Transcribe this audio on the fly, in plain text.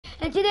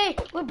And today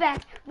we're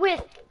back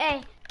with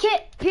a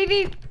Kit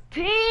PvP.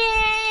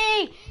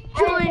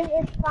 Joined,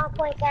 You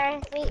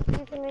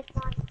can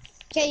respond.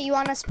 Okay, you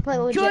want us to play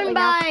legit joined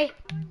now? by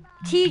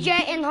TJ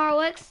and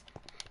Harlix.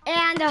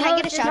 And the Can I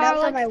host get a is shout out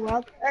for Harlix. my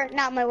world? Or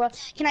not my world.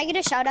 Can I get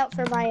a shout out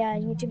for my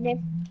YouTube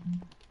name?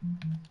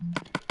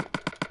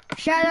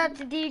 Shout out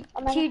to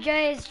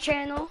TJ's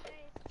channel.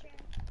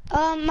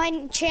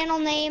 My channel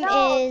name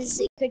is.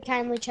 You could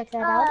kindly check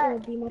that out. It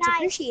would be much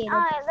appreciated.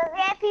 The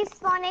VIP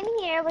spawn in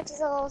here, which is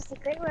a little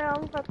secret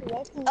room for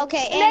VIP.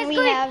 Okay, and we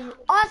Basically, have.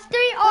 us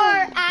three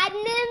are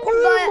admins,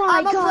 Oh but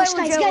I'm my gonna gosh,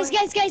 play with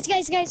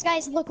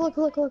guys!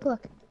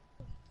 Look!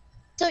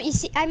 So you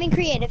see, I'm in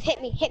creative.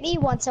 Hit me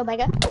once,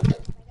 Omega.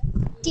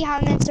 See how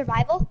I'm in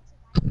survival?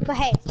 But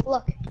hey,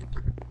 look.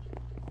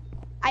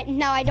 I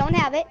don't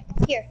have it.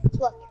 Here,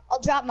 look. I'll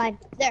drop mine.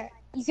 There.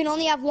 You can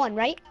only have one,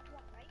 right?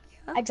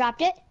 I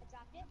dropped it.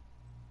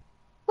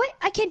 What?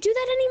 I can't do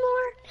that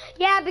anymore?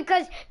 Yeah,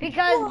 because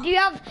do you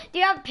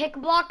have pick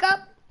block up?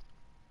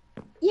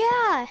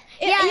 Yeah.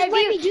 Yeah, it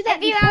let me do that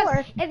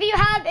before. If you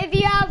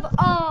have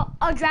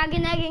a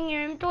dragon egg in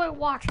your inventory,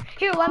 watch.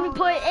 Here, let me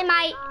put it in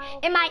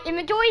my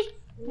inventory.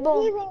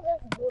 Boom.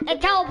 It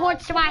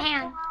teleports to my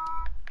hand.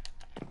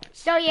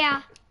 So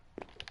yeah.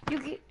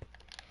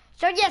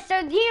 So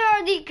here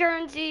are the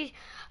currencies.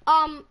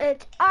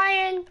 It's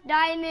iron,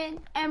 diamond,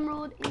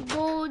 emerald, and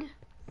gold.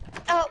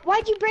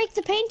 Why'd you break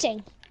the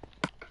painting?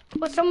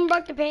 Was someone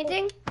broke the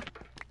painting?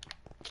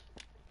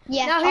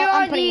 Yeah. Now here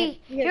are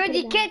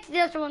the kits.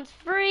 This one's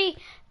free.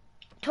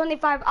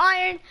 25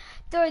 iron,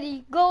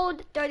 30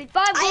 gold, 35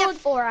 gold. I have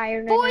 4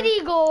 iron.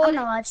 40 gold. I'm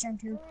gonna live stream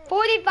too.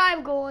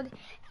 45 gold,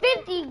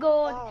 50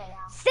 gold,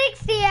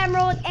 60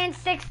 emerald, and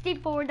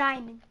 64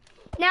 diamond.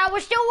 Now we're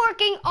still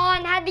working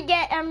on how to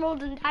get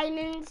emeralds and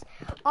diamonds.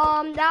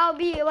 That'll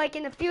be like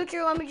in the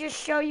future. Let me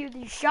just show you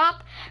the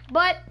shop.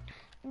 But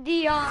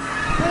we're not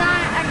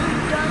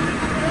actually done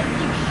with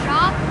the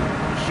shop.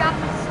 The shop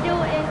is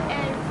still in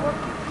a work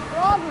in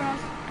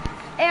progress.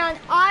 And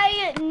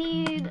I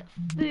need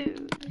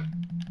food.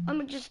 Let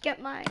me just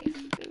get my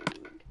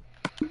food.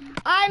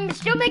 I'm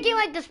still making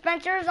like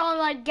dispensers on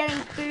like getting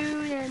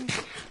food and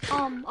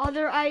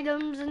other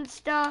items and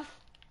stuff.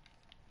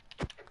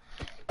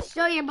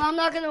 So yeah, but I'm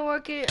not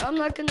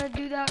gonna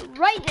do that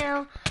right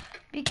now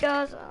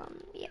because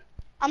yeah.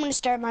 I'm gonna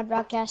start my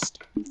broadcast.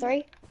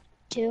 3,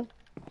 2,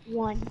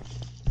 1.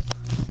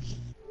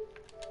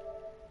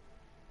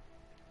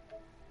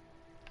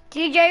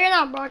 TJ, you're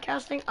not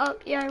broadcasting. Oh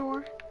yeah, you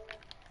are.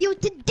 Yo,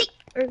 today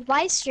or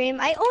live stream.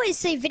 I always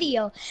say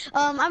video.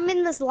 I'm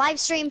in this live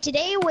stream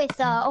today with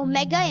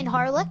Omega and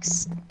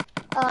Harlix.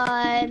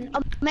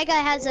 Omega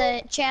has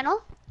a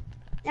channel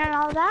and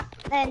all that,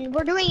 and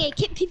we're doing a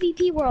Kit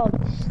PvP world.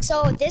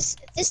 So this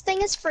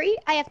thing is free.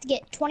 I have to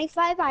get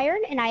 25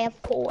 iron, and I have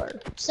 4.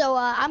 So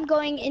I'm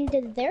going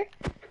into there.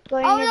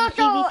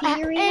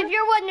 PvP arena. If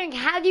you're wondering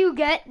how do you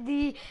get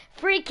the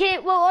free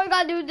kit, well, all you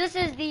gotta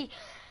do,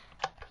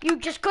 you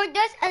just click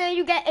this, and then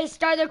you get a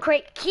starter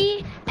crate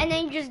key, and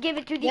then you just give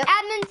it to the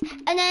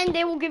admins, and then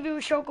they will give you a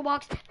shulker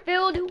box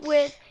filled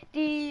with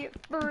the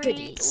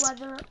free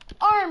leather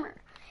armor.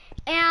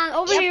 And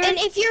over here, and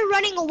if you're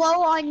running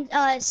low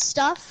on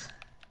stuff,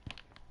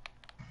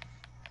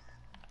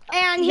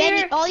 and then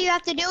here, all you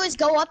have to do is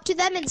go up to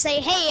them and say,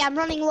 "Hey, I'm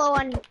running low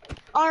on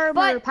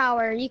armor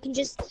power." You can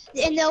just,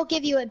 and they'll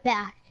give you it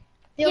back.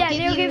 They'll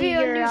give you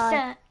a new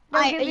set.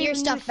 Your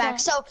stuff back.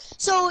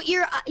 So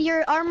your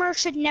armor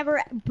should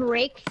never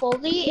break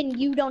fully, and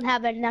you don't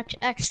have an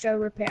extra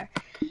repair.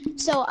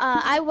 So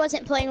I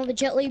wasn't playing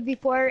legitly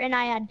before, and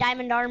I had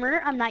diamond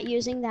armor. I'm not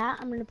using that.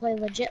 I'm gonna play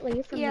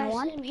legitly from now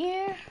on. Same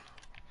here.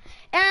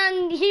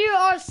 And here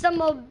are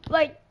some of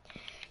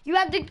you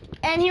have to,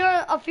 and here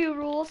are a few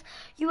rules.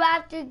 You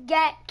have to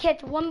get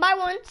kits one by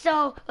one.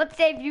 So let's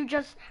say if you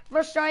just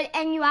first started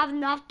and you have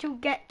enough to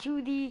get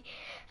to the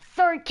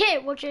third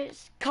kit, which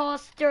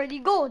costs 30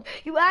 gold.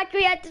 You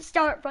actually have to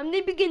start from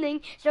the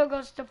beginning, so it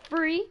goes to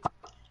free.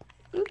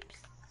 Oops.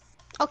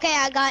 Okay,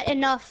 I got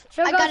enough.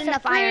 So I got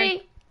enough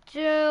iron.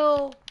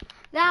 To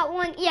that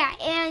one, yeah,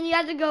 and you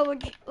have to go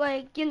with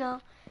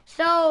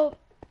So,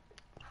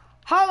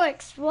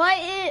 Harlix, what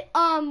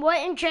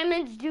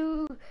enchantments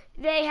do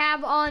they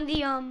have on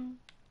the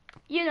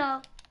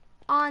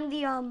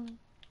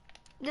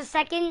the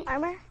second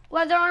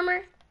leather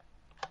armor?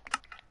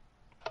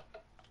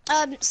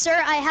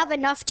 Sir, I have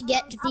enough to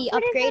get the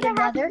upgraded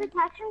leather.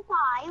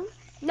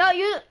 No,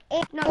 you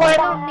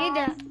don't need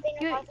that.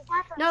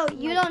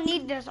 You don't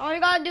need this. All you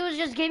gotta do is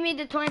just give me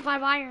the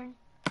 25 iron.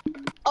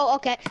 Oh,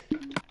 okay.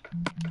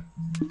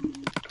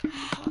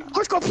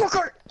 Hardcore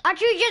parkour!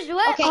 Actually, just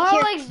let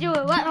Harlix do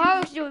it. Let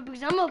Harlix do it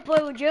because I'm gonna play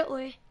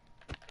legitly.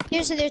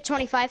 Here's the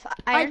 25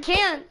 iron. I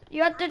can't.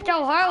 You have to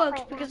tell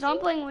Harlix because I'm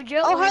playing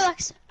legitly. Oh,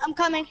 Harlix, I'm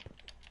coming.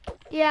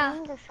 Yeah.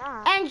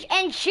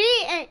 And she's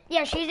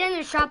in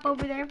the shop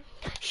over there.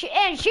 She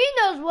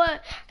knows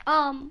what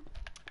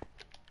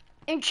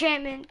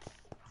enchantments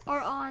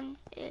are on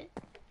it.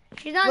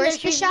 She's not. Where's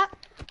the shop?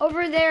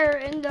 Over there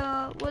in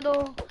the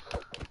little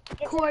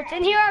courts.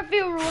 And here are a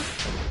few rules.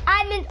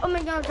 Admin,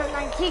 Omega 9,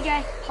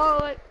 TJ,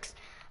 Horlicks,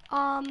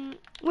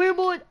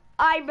 Weirwood,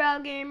 Eyebrow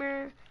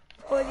Gamer,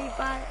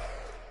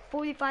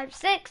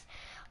 45.6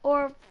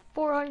 or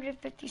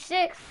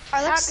 456.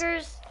 Harlex?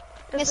 Hackers.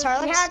 Miss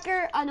Harlex?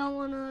 Hacker. I don't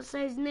want to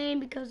say his name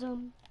because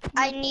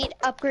I need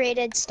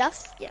upgraded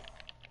stuff. Yeah.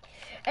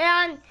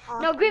 And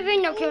no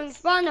griefing, no killing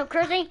spawn, no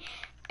cursing.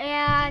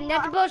 And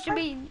that's supposed to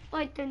be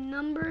like the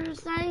number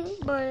sign,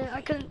 but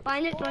I couldn't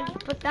find it, so I just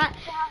put that.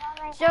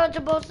 So it's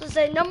supposed to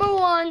say number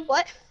 1.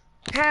 What?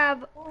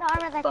 Have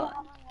fun.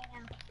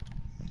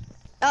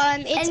 It's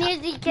and here's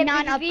the kit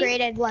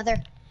non-upgraded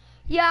leather.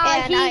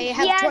 Yeah, and I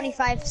have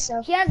 25,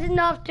 so. He has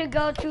enough to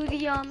go to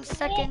the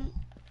second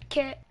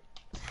kit.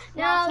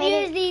 Now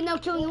here's the no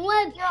killing the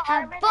web.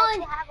 Have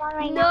fun.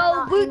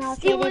 No boot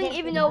stealing,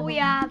 even though we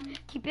have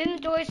keep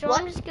inventory. So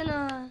What? I'm just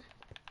gonna.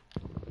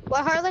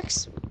 What,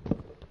 Harlex?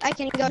 I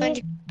can go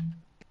into.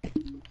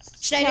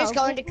 Should I just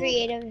go into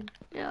creative?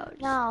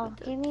 No,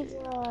 give me the.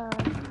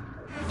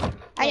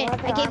 I did.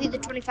 I gave you the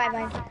 25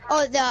 iron.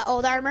 Oh, the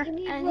old armor.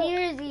 And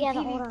here's the Yeah, the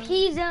old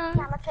PvP zone. I'm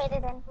gonna trade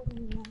it in.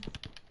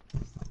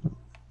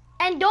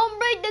 And don't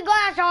break the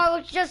glass,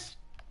 Harlots. Just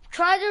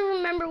try to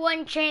remember what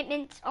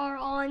enchantments are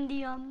on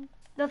the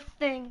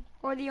thing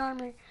or the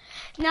armor.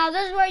 Now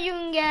this is where you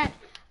can get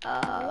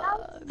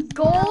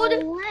gold,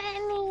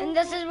 and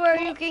this is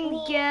where you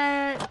can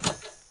get.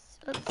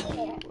 Let's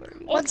see.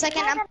 1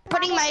 second. I'm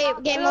putting my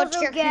game mode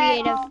to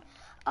creative.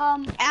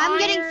 I'm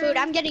getting food.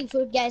 I'm getting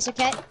food, guys.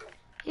 Okay.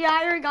 Yeah,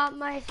 I already got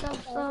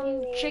myself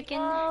some chicken.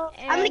 I'm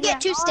gonna get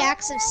 2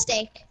 stacks of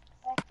steak.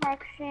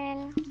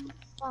 Section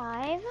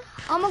 5.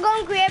 I'm gonna go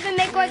and create and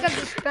make like a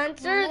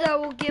dispenser that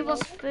will give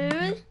us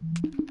food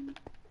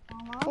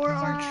for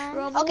our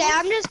trouble. Okay,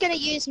 I'm just gonna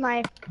use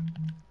my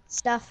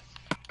stuff.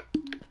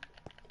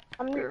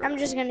 I'm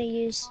just gonna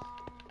use.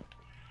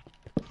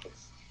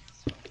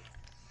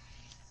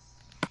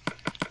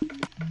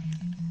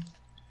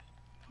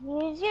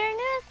 Use your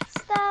new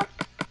stuff.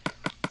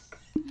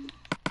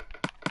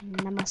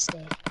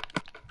 Namaste.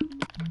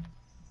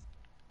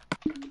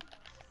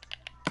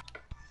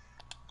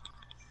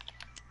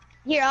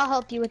 Here, I'll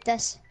help you with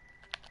this.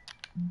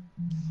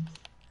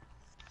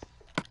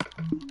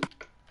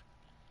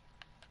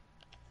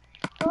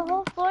 The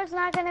whole floor's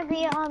not gonna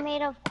be all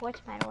made of quartz,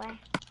 by the way.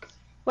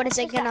 What is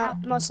it gonna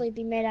mostly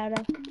be made out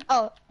of?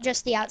 Oh,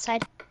 just the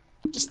outside.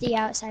 Just the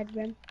outside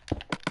rim.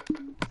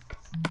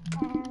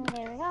 And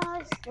there we go.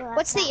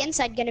 What's the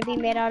inside gonna be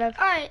made out of?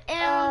 Alright,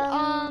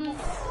 and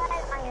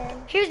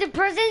Iron. here's the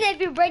prison.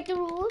 If you break the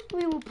rules,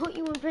 we will put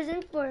you in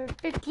prison for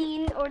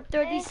 15 or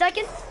 30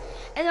 seconds.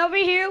 And over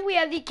here we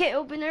have the kit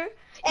opener.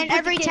 And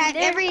every time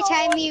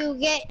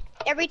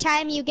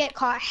you get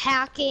caught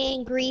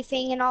hacking,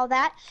 griefing, and all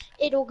that,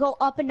 it'll go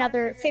up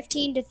another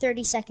 15 to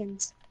 30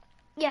 seconds.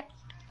 Yeah.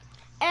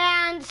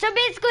 And so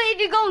basically, if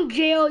you go in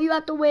jail, you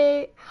have to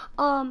wait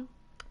 5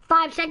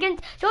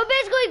 seconds. So it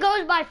basically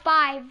goes by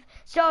 5.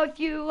 So if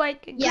you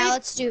like grief,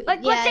 let's do. Like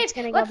yeah, it's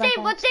gonna go by 5.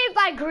 let's say if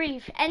I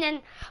grief and then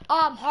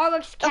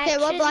Harlox catches Okay,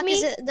 what block me.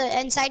 is it? The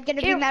inside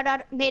gonna Here. be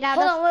made out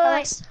Hold of? on, wait.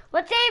 Harlex?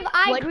 Let's say if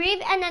I What?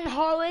 grieve and then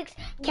Harlox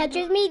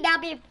catches me,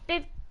 that'll be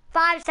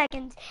 5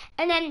 seconds.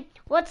 And then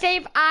let's say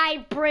if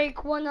I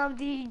break one of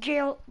the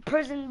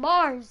prison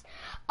bars,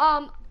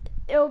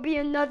 it'll be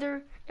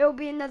another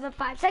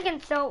 5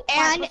 seconds. So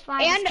 5 plus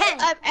 5 is 10.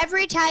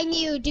 Every time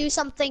you do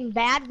something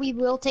bad, we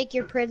will take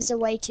your privs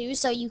away too,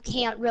 so you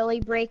can't really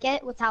break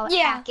it without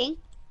hacking.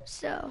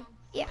 So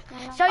yeah.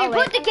 So you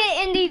put the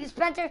kit in the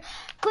dispenser,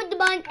 click the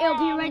button, it'll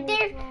be right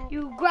there.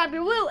 You grab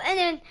your loot,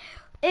 and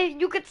then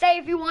you could say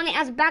if you want it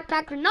as a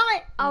backpack or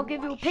not. I'll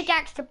give you a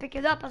pickaxe to pick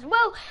it up as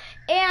well.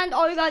 And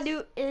all you gotta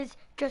do is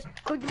just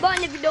click the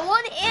button if you don't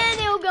want it, and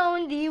it'll go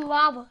in the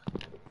lava.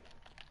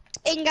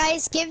 And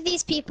guys, give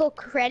these people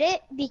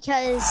credit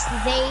because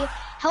they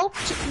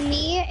helped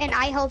me and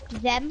I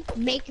helped them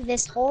make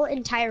this whole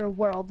entire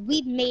world.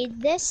 We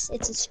made this.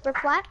 It's a super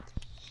flat.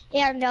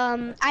 And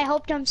I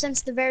helped them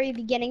since the very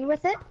beginning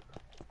with it.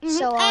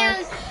 So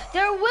and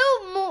there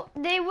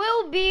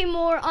will be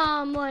more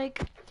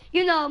like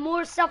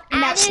more stuff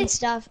maps added. and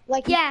stuff.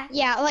 Like Yeah.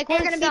 like we're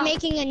And gonna stuff. be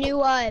making a new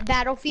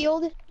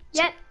battlefield.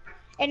 Yep.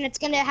 And it's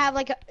gonna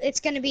have it's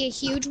gonna be a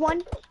huge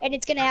one, and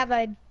it's gonna have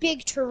a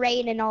big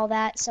terrain and all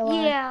that. So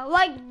Yeah,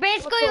 like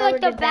basically look like the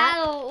forward to that.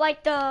 battle,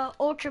 like the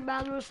ultra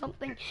battle or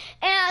something.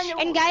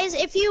 And guys,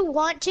 if you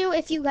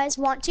guys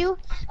want to,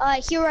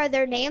 here are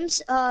their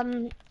names.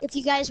 If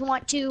you guys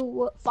want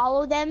to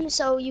follow them,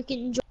 so you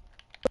can join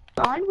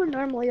on. We're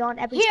normally on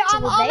every Here,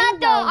 single day.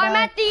 I'm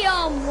at the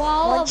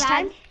wall of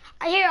lunchtime.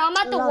 Here, I'm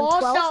at the Around wall,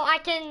 12. so I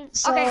can.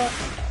 So, okay.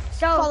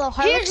 So follow here's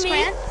Harlex me.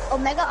 Grant,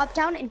 Omega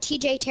Uptown, and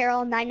TJ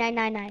Terrell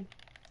 9999.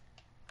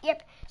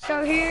 Yep.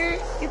 So here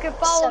you can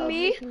follow So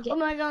me. you can get- Oh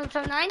my God,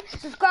 so 9.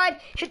 Subscribe,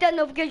 hit that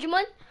notification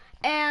button,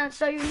 and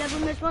so you never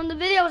miss one of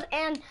the videos.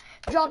 And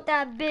drop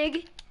that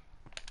big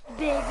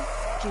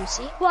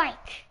Juicy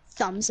like.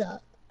 thumbs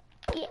up.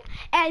 Yeah.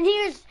 And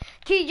here's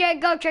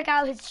TJ. Go check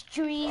out his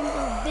stream, his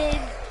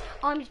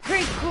vids. He's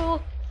pretty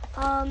cool.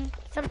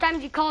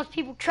 Sometimes he calls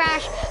people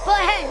trash, but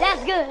hey,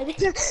 that's good.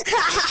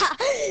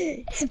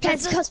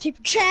 Sometimes it calls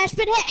people trash,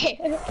 but hey.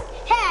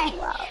 Hey,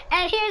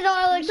 and here's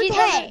all like she But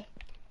doesn't.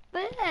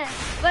 hey.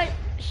 But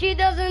she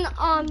doesn't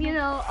you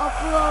know,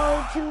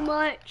 upload too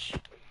much.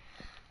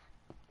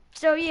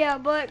 So yeah,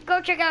 but go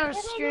check out her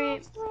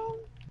stream.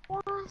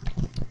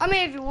 I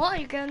mean, if you want,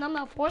 you can. I'm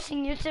not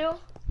forcing you to.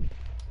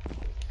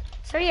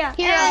 So yeah.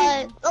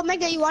 Here,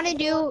 Omega, you want to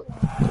do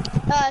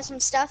some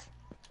stuff?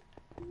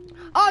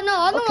 Oh no,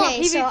 I don't want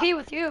Okay, so- PvP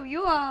with you.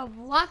 You have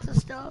lots of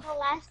stuff. The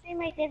last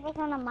stream I did was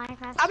on a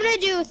Minecraft. I'm gonna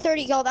do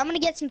 30 gold. I'm gonna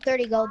get some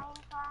 30 gold.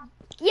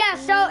 Yeah.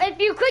 So if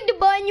you click the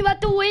button, you have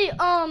to wait.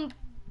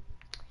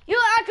 You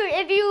actually,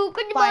 if you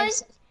click the 5 button,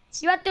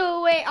 seconds. you have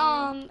to wait.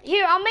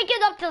 Here, I'll make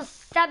it up to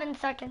 7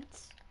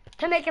 seconds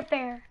to make it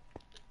fair.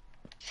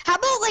 How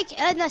about like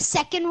in the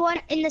second one?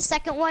 In the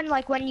second one,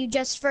 like when you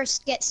just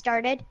first get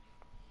started,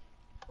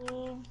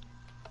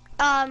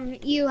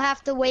 you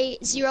have to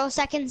wait 0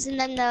 seconds, and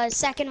then the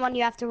second one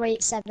you have to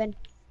wait 7.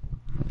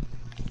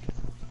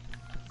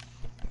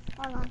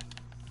 Hold on.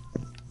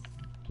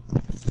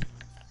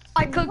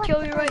 I could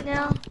kill you right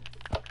now.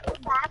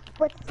 Back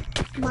with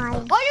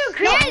my. Oh, you're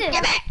creative.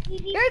 Get back!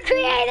 You're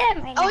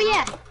creative. Right Oh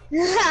now.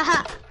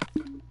 yeah.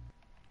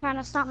 Trying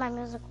to stop my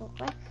music real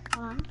quick.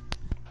 Hold on.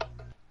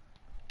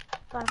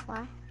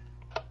 Butterfly.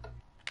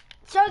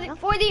 So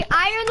for the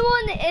iron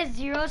one is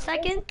 0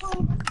 seconds.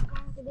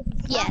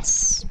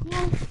 Yes.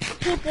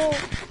 People,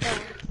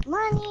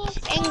 money.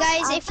 And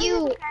guys, if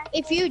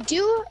you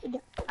do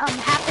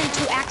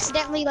happen to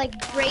accidentally like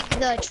break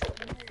the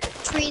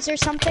trees or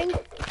something,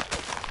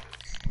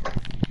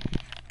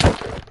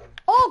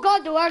 Oh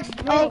god, the lag's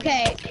big.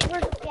 okay.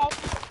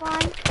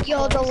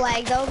 Yo, the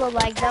lag though.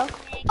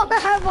 I'm gonna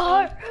have a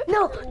heart.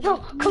 No,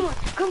 come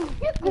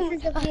on.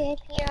 This is a VIP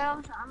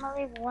hero, so I'm gonna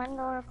leave one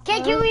door closed.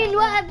 Can't kill you in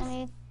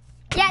webs.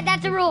 Yeah,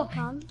 that's a rule.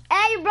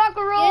 Hey, you broke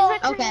a rule.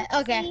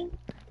 Okay.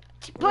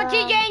 Put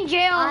TJ in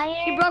jail.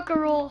 He broke a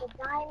rule.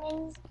 The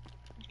diamonds.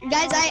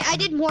 Guys, I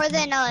did more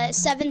than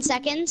 7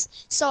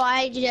 seconds, so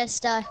I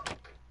just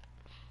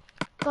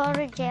Go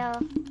to jail.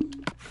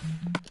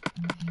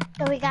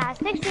 So we got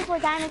 64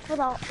 diamonds for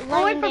the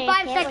I'll wait for legendary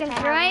 5 kit, seconds, which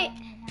I right?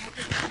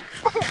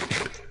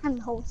 have. I'm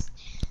the host.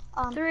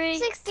 3,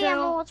 60 2,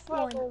 emeralds for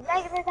 1. the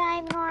regular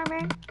diamond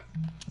armor.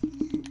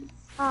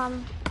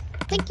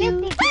 thank 50 you.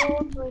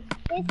 gold for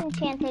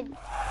disenchanted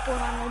gold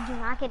armor. Do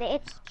not get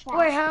it. It's trash.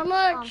 Wait, how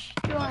much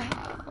do I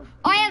have?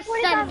 I have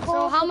 7, 45 so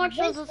gold how for much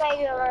does this this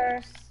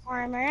regular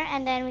armor,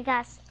 and then we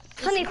got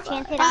 25.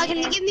 disenchanted Can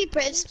you iron. give me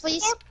privs,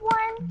 please? Skip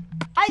one.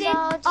 I did.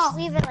 So just Oh,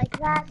 leave it like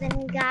that. Then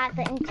we got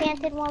the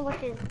enchanted one,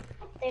 which is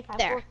 35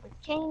 There. gold for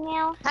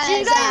chainmail. did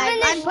you Guys, guys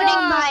finish I'm putting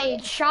my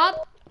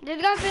shop? Did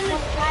you guys finish the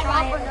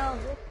shop or no?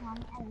 This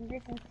one, and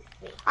this one.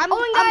 I'm Oh,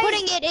 and guys,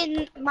 putting it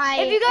in my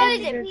if you guys-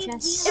 ender If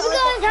chest. you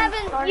guys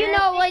haven't, you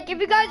know, like, if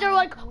you guys are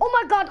like, oh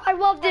my god, I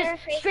love this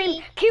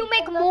stream, can you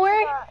make more?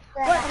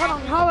 Wait,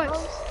 hold on,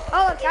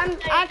 Alex, I'm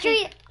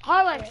actually,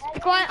 Alex,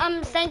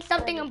 I'm saying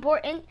something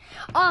important.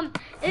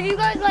 If you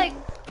guys, like,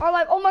 are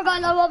like, oh my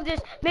god, I love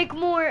this, make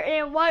more,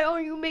 and why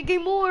aren't you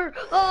making more?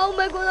 Oh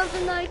my god, that's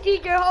a nice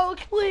teacher,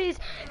 Alex, please.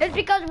 It's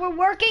because we're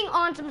working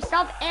on some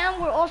stuff, and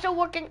we're also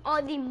working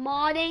on the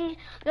modding.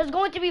 There's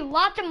going to be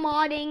lots of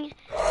modding,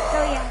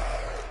 so yeah.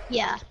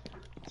 Yeah.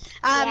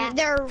 Yeah.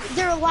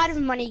 There are a lot of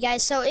money,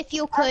 guys. So if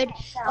you could,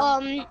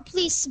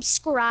 please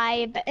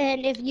subscribe,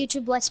 and if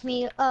YouTube lets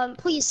me,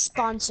 please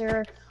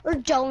sponsor or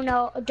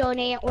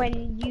donate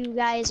when you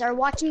guys are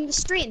watching the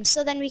stream,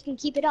 so then we can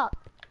keep it up.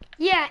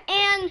 Yeah,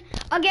 and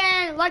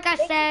again, like I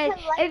said,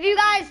 if you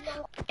guys,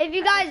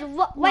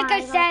 like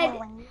I said,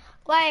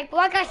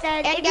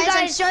 And if you guys,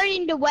 I'm guys,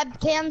 starting to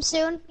webcam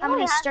soon. I'm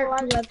gonna start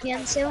to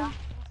webcam soon.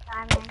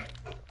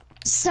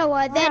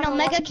 So then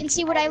Omega can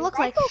see what I look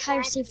like. I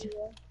received.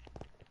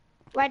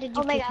 Why did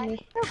you pick me?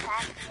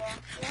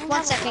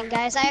 1 second,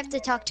 guys. I have to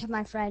talk to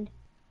my friend.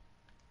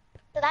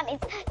 So that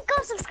means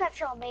go subscribe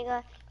to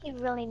Omega. He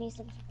really needs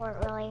some support,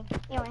 really.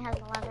 He only has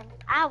 11.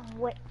 I have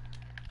way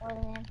more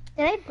than him.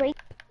 Did I break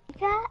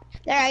that?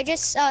 There, I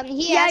just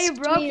he yeah, asked you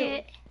broke me.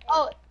 it.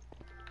 Oh,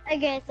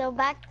 Okay, so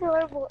back to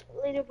our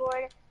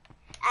leaderboard.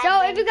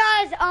 So if you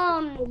guys,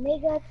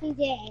 Omega,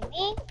 TJ, and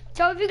me.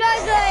 so if you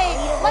guys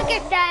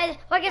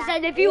like I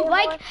said, if you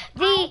like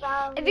the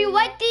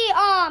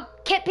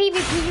kit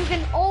PvP, you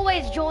can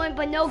always join,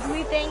 but no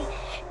griefing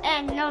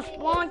and no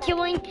spawn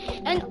killing,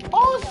 and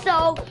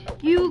also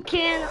you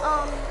can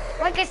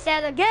like I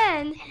said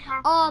again,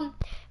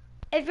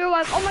 if you're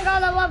like, oh my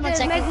god, I love 1 this,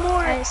 second, make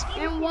more, guys.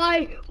 and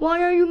why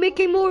are you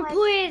making more,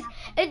 please?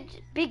 It's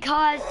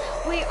because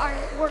we are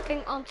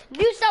working on some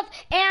new stuff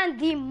and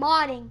the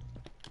modding.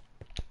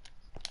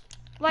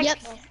 Like, yep.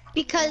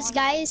 Because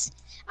guys,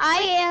 I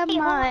am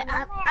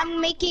I'm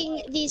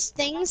making these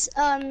things.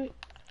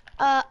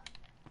 That's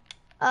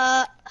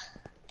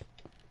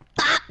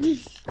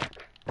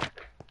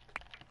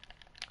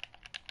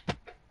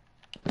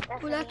Well,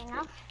 really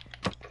enough.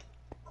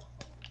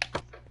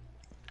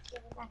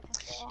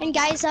 And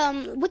guys,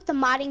 with the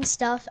modding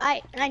stuff,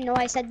 I know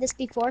I said this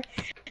before,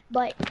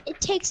 but it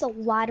takes a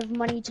lot of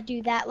money to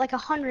do that, like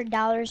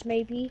 $100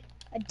 maybe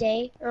a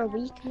day or a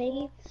week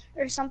maybe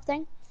or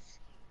something,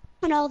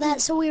 and all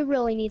that. So we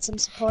really need some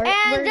support.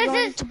 And We're this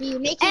going is- to be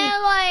making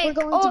and like,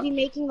 we're going to be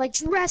making like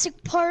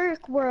Jurassic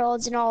Park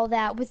worlds and all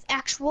that with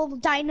actual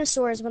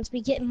dinosaurs once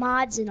we get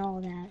mods and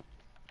all that.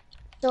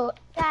 So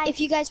Guys, if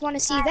you guys want to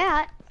see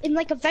that in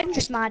like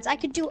Avengers mods, I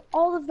could do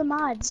all of the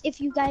mods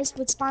if you guys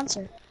would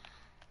sponsor.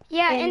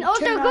 Yeah, and And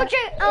also turn go on-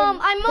 check. and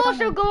I'm turn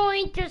also on.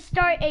 going to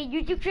start a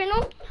YouTube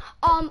channel.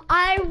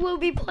 I will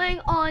be playing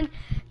on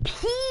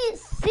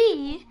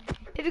PC.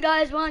 If you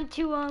guys want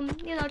to,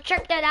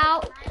 check that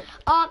out.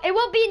 It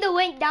will be the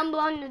link down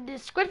below in the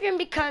description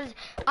because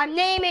I'm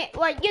naming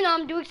it,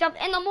 I'm doing stuff,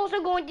 and I'm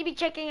also going to be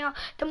checking out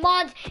the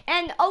mods.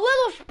 And a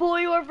little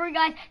spoiler for you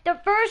guys: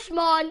 the first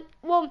mod.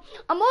 Well,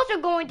 I'm also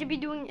going to be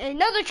doing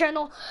another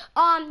channel.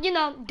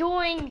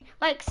 Doing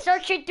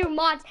searching through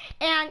mods,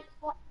 and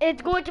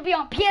it's going to be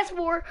on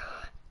PS4,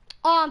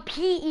 on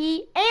PE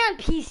and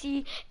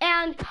PC,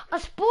 and a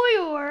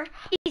spoiler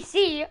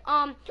PC.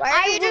 Why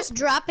are you just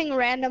dropping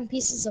random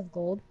pieces of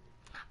gold?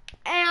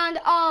 And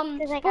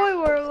I got-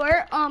 spoiler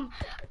alert,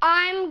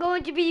 I'm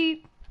going to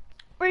be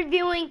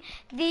reviewing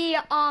the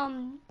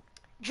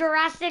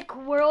Jurassic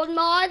World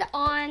mod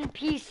on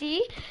PC.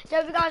 So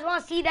if you guys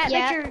want to see that, Yeah.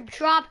 make sure to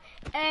drop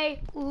a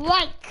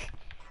like.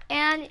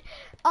 And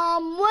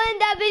when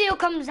that video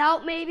comes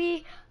out,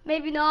 maybe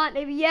not,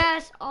 maybe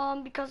yes,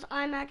 because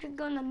I'm actually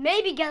gonna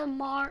maybe get a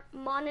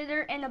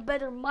monitor and a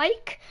better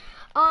mic.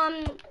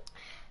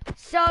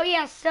 So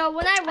yeah, so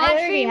when I I live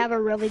already stream, have a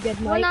really good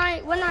mic.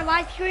 when I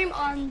live stream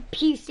on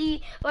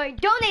PC,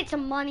 donate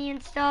some money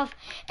and stuff.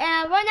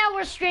 And right now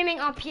we're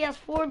streaming on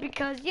PS4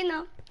 because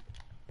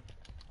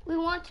we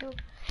want to.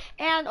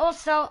 And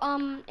also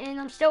and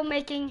I'm still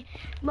making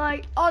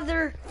my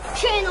other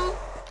channel.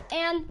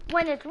 And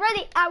when it's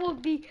ready, I will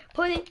be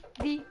putting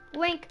the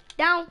link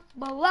down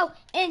below.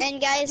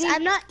 And guys,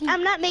 I'm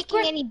not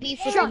making any beef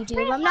with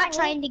YouTube. I'm not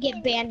trying to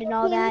get banned and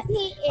all that.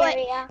 But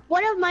area.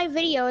 one of my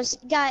videos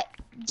got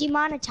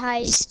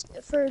demonetized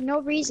for no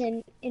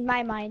reason in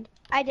my mind.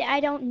 I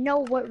don't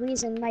know what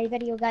reason my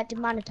video got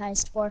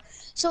demonetized for.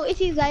 So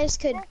if you guys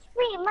could That's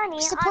free money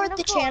on support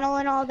the floor. channel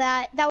and all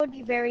that, that would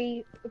be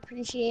very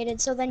appreciated.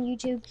 So then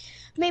YouTube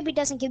maybe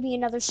doesn't give me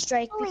another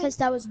strike because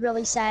that was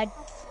really sad.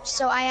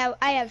 So I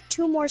have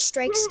 2 more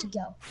strikes to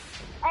go,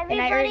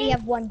 and I already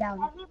have 1 down.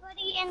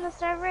 Everybody in the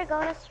server, go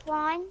to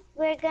spawn.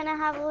 We're gonna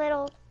have a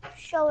little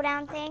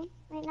showdown thing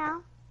right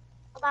now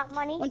about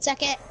money. 1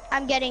 second,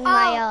 I'm getting my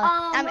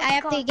I what's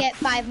have to called? get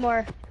 5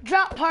 more.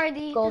 Drop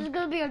party. Gold. This is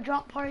gonna be a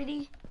drop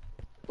party.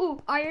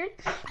 Ooh, iron.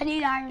 I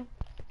need iron.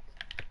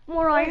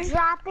 More We're iron.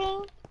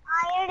 dropping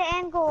iron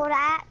and gold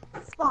at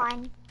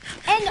spawn.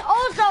 And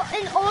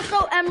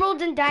also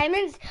emeralds and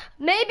diamonds.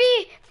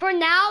 Maybe for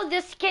now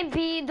this can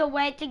be the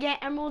way to get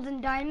emeralds and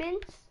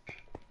diamonds.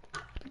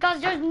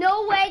 Because there's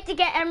no way to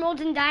get emeralds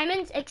and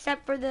diamonds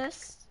except for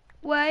this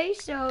way.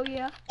 So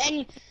yeah.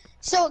 And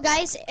so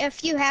guys,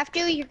 if you have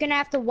to, you're gonna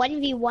have to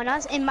 1v1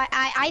 us. And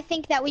I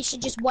think that we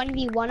should just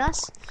 1v1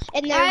 us,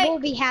 and there Alright, will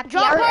be happy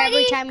drop hour party.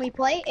 every time we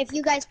play. If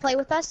you guys play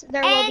with us,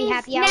 there will be Ends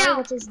happy hour, now.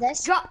 which is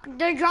this.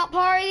 The drop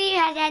party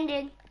has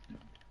ended.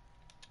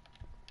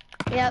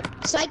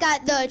 Yep. So I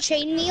got the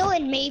chainmail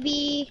and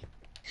maybe.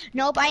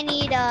 Nope, I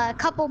need a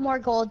couple more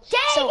gold. Dang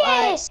so,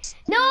 it!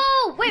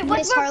 No! Wait,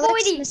 what's Miss for Harlix,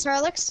 40? Miss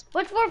Harlix,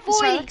 What's for Miss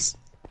 40? Harlix,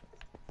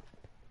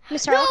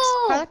 Miss No!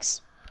 Harlix,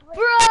 Harlix,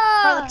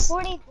 Bruh! Harlix.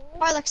 40.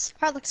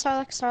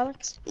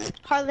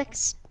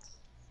 Harlix.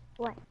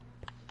 What?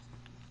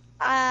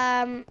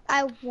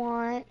 I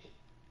want.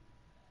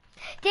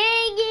 Dang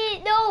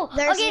it! No.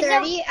 There's okay,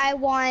 30. So I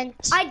want.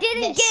 I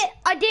didn't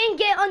this.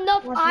 get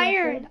enough Want some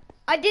iron. food?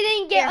 I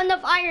didn't get Here.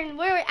 enough iron.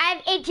 I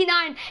have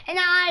 89, and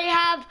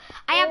I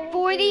have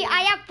 40.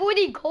 I have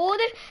 40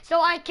 gold,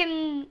 so I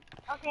can.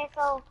 Okay,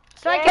 so.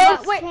 So I there's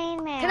can. Wait.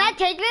 chainmail. Can I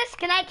take this?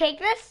 Can I take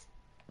this?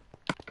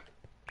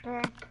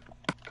 Sure.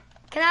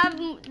 Can I have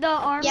the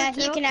armor Yeah,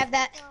 too? you can have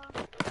that.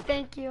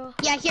 Thank you.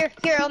 Yeah, here,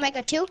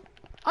 Omega 2. Oh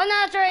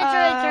no, it's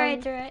alright.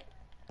 It's alright.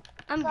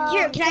 I'm So-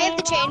 Here, can I have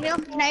the chainmail?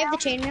 chainmail? Can I have the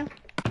chainmail?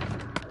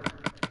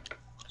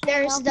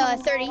 There's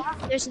the 30.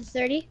 There's the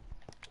 30.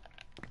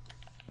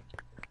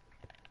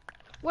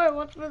 Wait,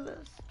 what's for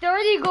this?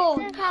 30 gold.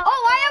 This is how-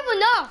 Oh, I have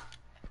enough.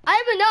 I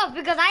have enough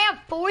because I have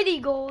 40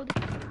 gold.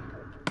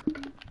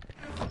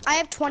 I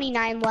have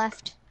 29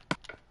 left.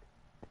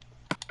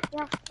 You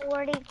have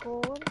 40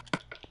 gold.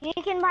 You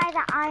can buy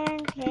the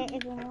iron kit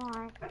if you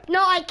want.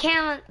 No, I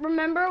can't.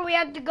 Remember, we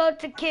have to go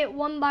to kit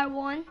 1 by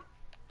 1.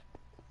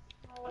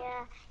 Oh,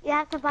 yeah. You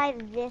have to buy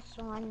this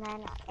one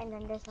then, and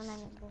then this one,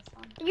 and then this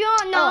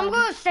one. No, I'm Oh.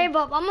 gonna save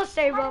up. I'm gonna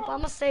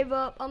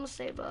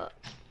save up.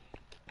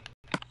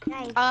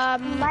 Nice.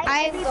 I'm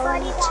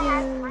everybody that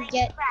has going to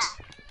get Minecraft.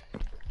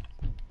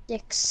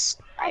 6.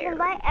 I can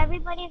buy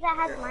everybody that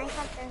has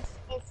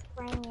Minecraft is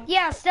playing it.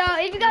 Yeah, so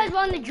if you guys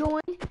want to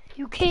join,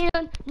 you can.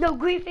 No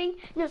griefing,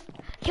 no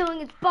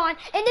killing and spawn.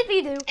 And if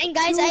you do, And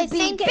guys, you will I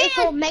think be if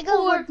banned Omega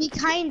for- would be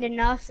kind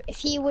enough, if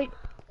he would,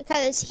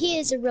 because he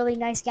is a really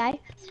nice guy.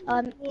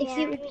 If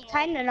he would be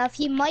kind enough,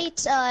 he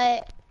might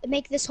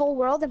make this whole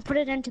world and put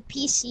it into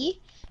PC,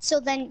 so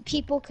then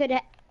people could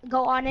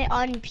go on it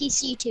on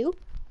PC too,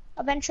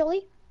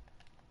 eventually.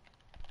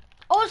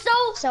 Also,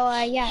 So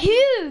yeah.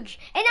 huge,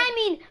 and I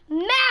mean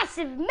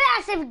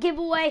massive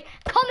giveaway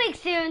coming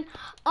soon.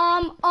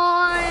 On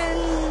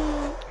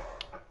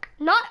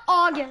not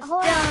August.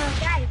 Hold on,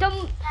 guys. I'm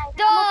gonna put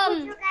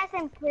The you guys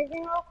in prison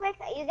real quick.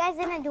 You guys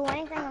didn't do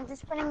anything. I'm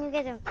just putting you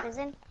guys in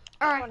prison.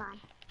 alright.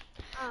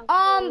 Hold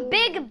on.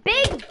 Big,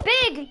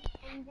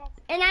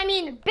 and I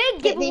mean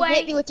big Hit me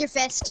giveaway. with your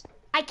fist.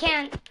 I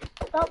can't.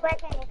 Don't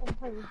break anything,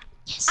 please.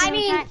 Yes. I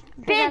mean,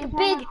 big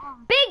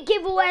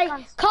giveaway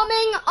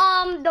coming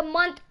the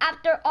month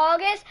after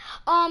August.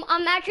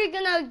 I'm actually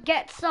gonna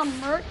get some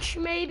merch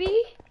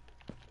maybe.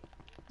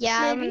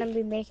 Yeah, maybe. I'm gonna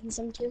be making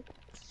some too.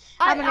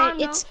 I don't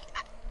know.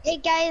 Hey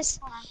guys,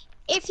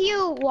 if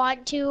you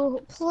want to,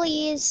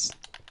 please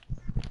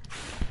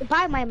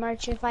buy my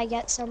merch if I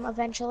get some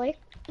eventually,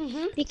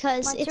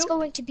 because Want it's to?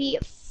 going to be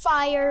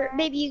fire.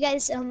 Maybe you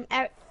guys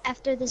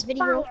after this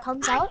video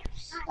comes out,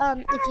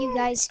 if you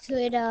guys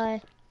could tell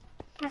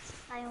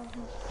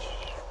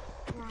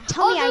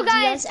me Also, ideas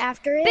guys,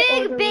 after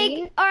it. or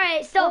big. All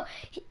right, so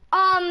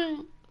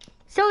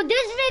so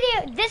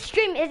this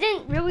stream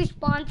isn't really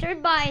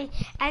sponsored by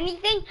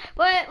anything,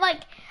 but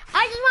like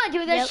I just want to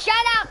do this. Yep.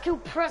 Shout out to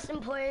Preston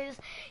Plays.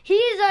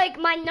 He's like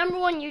my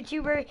 #1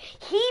 YouTuber.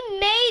 He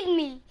made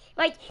me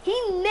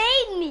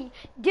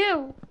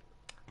do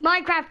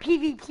Minecraft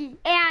PvP,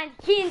 and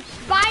he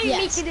inspired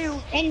me to do.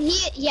 And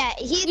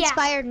he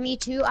inspired me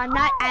too. I'm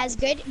not as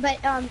good, but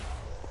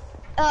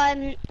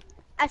I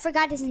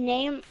forgot his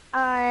name.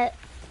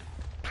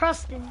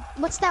 Preston.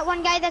 What's that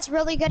one guy that's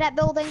really good at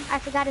building? I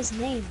forgot his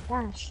name.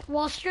 Gosh,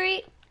 Wall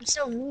Street. I'm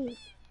so mean.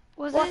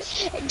 Was Well, it?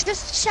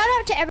 just shout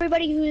out to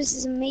everybody who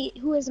is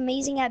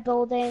amazing at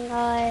building.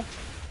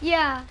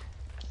 Yeah.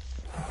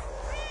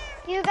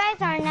 You guys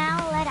are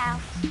now let out.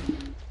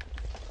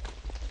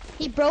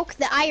 He broke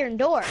the iron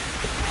door.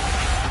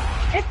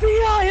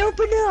 FBI,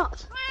 open up!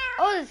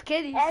 Oh, this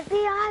kitty.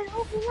 FBI,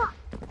 open up.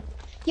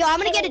 Yo, I'm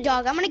gonna get a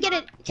dog. I'm gonna get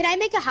it. Can I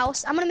make a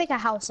house? I'm gonna make a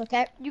house,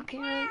 okay? You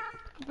can't.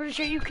 I'm pretty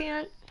sure you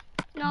can't.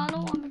 No, I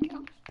don't want to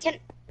go.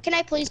 Can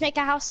I please make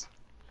a house?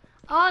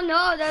 Oh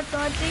no, that's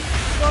I think.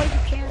 No, you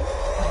can't.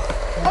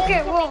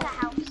 Okay, well, Make a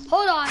house.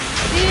 hold on.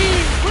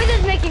 Dude,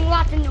 Wither's making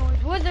lots of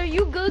noise. Wither,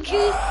 you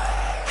Gucci?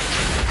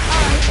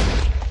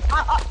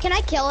 Alright. Can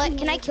I kill it?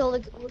 Can I kill the?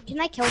 Can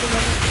I kill the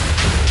one?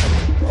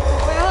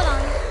 Wait, hold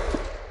on.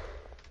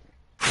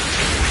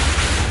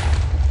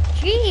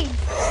 Jeez.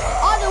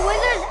 Oh, the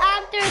Wither's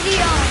after the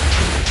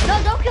No,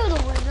 don't kill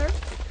the Wither.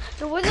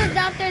 The Wither's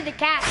after the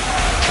cat.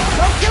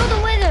 Don't kill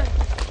the Wither.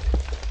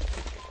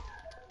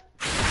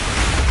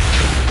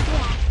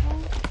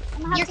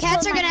 Your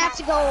cats are gonna have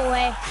to go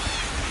away.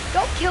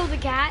 Don't kill the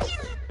cat.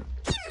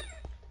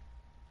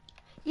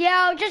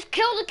 Yeah, just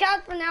kill the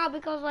cat for now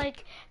because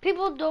like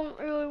people don't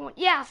really want.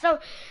 Yeah, so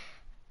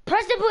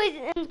Preston Plays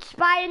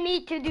inspired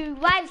me to do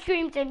live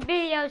streams and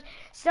videos.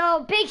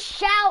 So big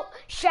shout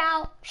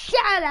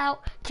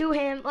out to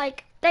him.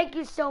 Like thank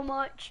you so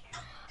much.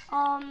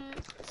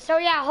 So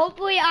yeah,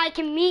 hopefully I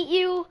can meet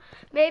you.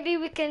 Maybe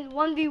we can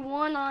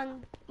 1v1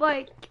 on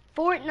like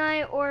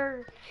Fortnite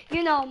or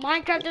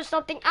Minecraft or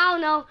something. I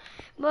don't know,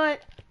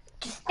 but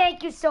just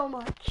thank you so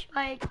much.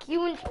 Like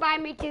you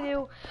inspired me to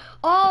do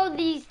all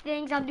these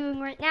things I'm doing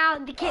right now.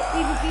 The kit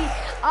PvP.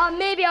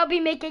 Maybe I'll be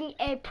making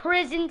a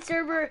prison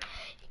server.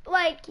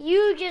 Like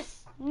you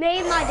just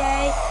made my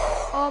day.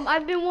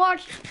 I've been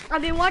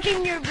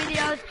watching your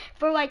videos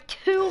for like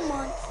 2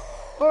 months,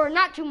 or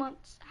not 2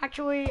 months.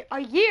 Actually, a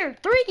year,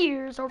 3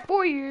 years, or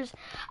 4 years.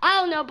 I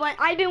don't know, but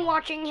I've been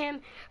watching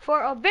him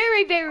for a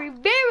very, very,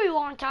 very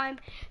long time.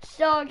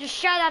 So just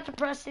shout out to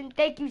Preston.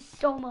 Thank you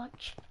so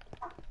much.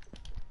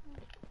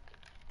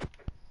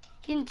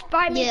 He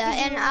inspired me to do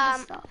all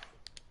this stuff.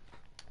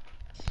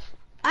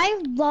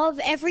 I love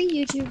every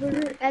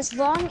YouTuber as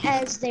long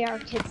as they are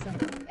kid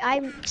friendly.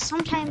 I'm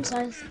sometimes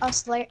a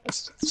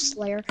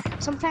slayer.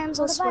 Sometimes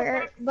I'll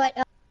swear, but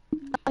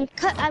I'm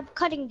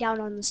cutting down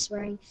on the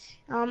swearing.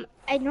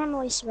 I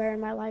normally swear in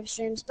my live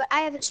streams, but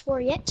I haven't swore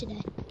yet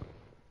today.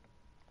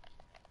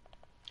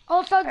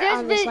 Also,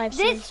 this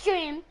this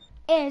stream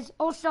is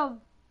also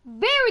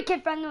very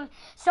kid friendly.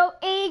 So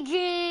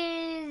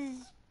ages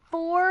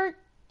 4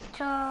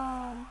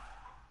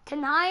 to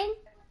 9.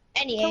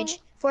 Any age.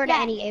 4 to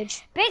any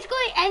age. Basically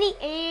any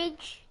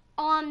age.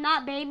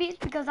 Not babies,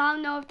 because I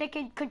don't know if they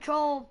can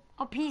control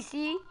a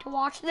PC to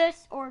watch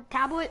this, or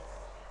tablet,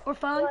 or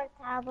phone. Or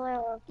tablet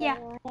or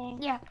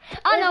phone. Yeah.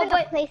 I don't know,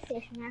 but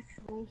PlayStation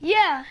actually.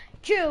 yeah,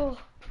 true.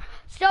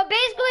 So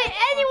basically,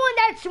 anyone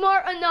that's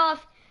smart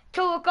enough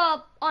to look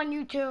up on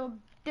YouTube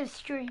this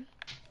stream,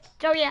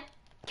 so yeah,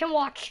 can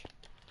watch.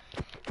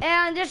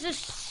 and this is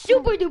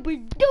super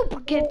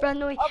duper kid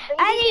friendly. Babies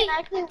Any- can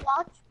actually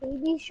watch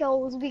baby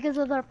shows because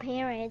of their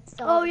parents.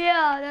 So Oh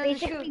yeah, that is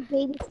true. basically,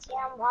 babies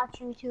can't watch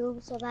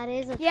YouTube, so that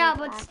is a Yeah,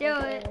 true but fact still,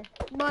 right there.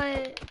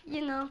 but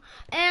you know,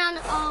 and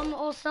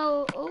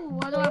also, oh,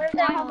 what do I Where's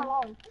their fly Home on?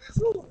 Alone?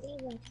 Who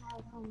even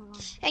has Home Alone?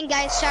 And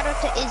guys, shout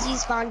out to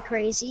Izzy's Gone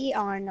Crazy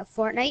on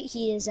Fortnite.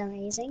 He is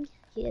amazing.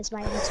 He is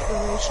my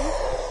inspiration.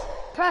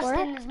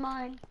 Preston is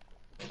mine.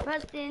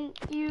 Preston,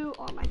 you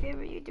are my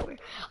favorite YouTuber.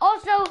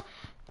 Also,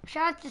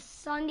 shout out to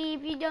Sunday.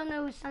 If you don't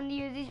know who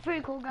Sunday is, he's a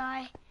pretty cool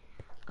guy.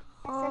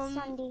 That's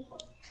Sunday.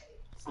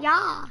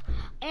 Yeah,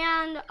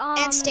 and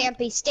And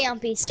Stampy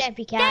Cat. Stampy's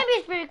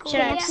pretty cool.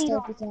 Shout out Yeah. to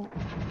Stampy Cat.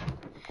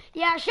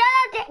 Yeah, shout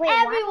out to Wait,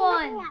 everyone.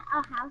 why am I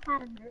a house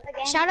out of dirt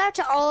again? Shout out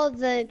to all of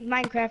the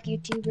Minecraft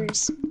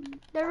YouTubers.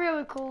 They're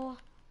really cool.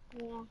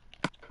 Yeah.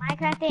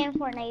 Minecraft and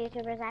Fortnite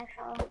YouTubers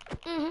actually,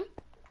 Mhm.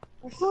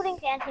 including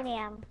Anthony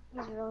M.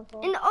 He's really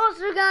cool. And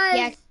also, guys,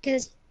 Yeah,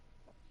 because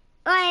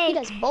he like,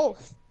 does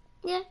both.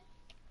 yeah.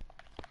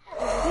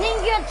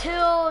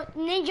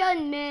 Ninja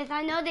and Myth,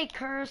 I know they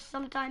curse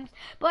sometimes,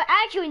 but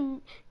actually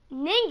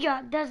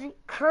Ninja doesn't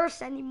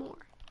curse anymore.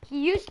 He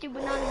used to,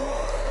 but not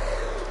anymore.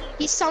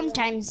 He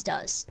sometimes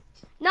does.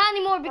 Not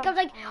anymore because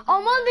like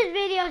on one of his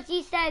videos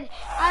he said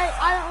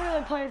I don't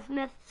really play with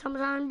Myth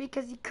sometimes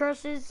because he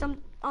curses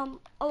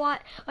a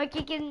lot. Like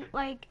he can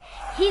like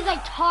he's like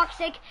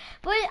toxic.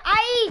 But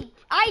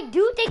I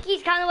do think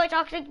he's kinda like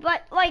toxic,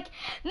 but like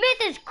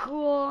Myth is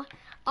cool.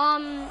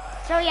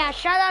 So yeah,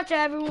 shout out to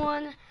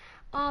everyone.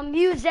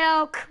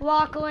 Muzelk,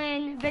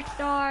 Lachlan,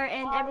 Vicstar,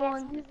 and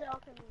everyone.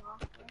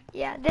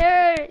 Yeah,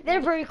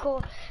 they're pretty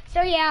cool.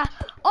 So yeah,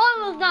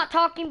 almost not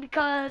talking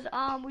because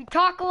we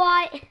talk a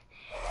lot.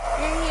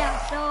 And yeah,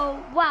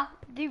 so wow,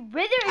 the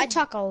Wither I is,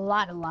 talk a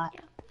lot.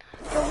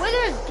 the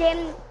Wither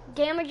is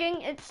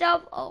damaging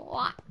itself a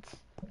lot.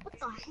 What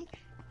the heck?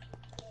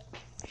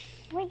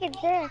 Look at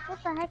this.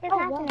 What the heck is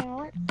happening?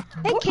 What?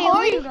 Hey, What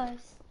are you Kaylee.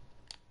 guys?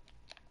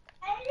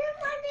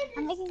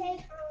 I'm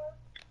making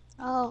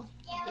Oh,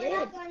 Yeah, we're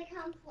not going to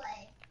come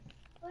play.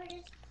 We're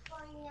just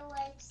going to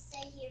like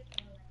stay here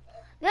for a little.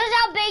 This is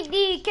how big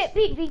the Kit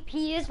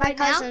PvP is my right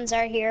now. cousins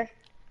are here.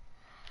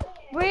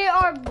 We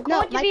are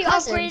going to my be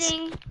cousins.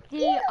 upgrading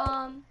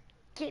the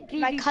Kit PvP.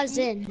 My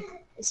cousin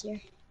is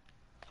here.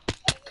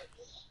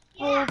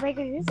 Oh,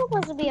 Baker, you're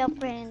supposed to be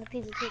upgrading the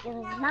PvP because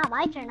it's not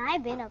my turn.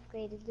 I've been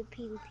upgraded to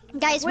PvP.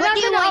 Guys, We're what not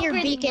do you gonna want your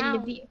upgrade it beacon now. to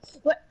be?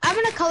 What, I'm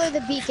gonna color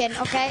the beacon,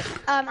 okay?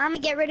 I'm gonna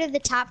get rid of the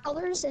top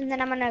colors and then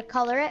I'm gonna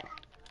color it.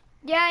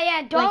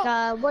 Yeah, don't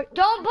Like what?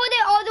 don't put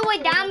it all the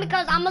way down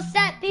because I'm gonna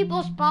set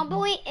people's spawn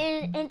point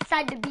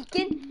inside the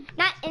beacon.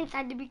 Not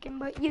inside the beacon,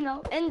 but you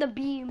know, in the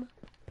beam.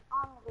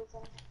 On the beacon.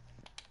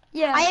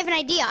 Yeah. I have an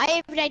idea.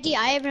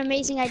 I have an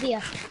amazing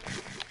idea.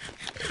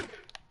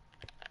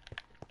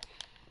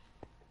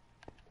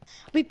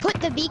 We put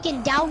the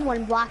beacon down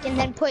one block and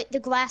then put the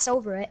glass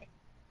over it.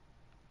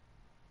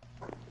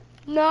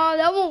 No,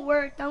 that won't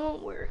work. That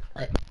won't work.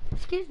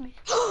 Excuse me.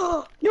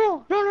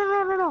 No.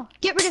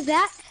 Get rid of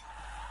that.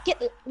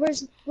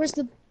 Where's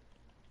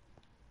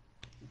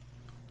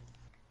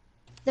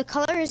the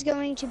color is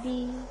going to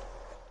be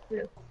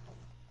blue.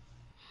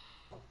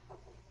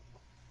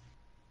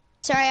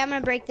 Sorry, I'm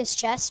gonna break this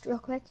chest real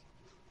quick.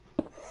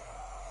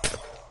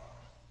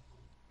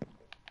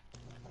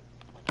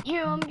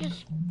 Here, I'm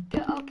just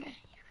okay.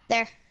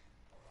 There.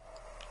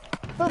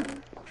 Boom.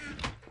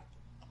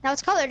 Now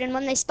it's colored, and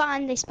when they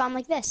spawn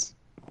like this.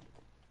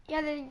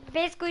 Yeah, they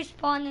basically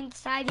spawn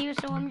inside you,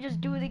 so let me just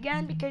do it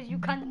again because you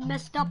kind of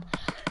messed up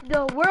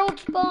the world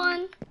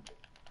spawn.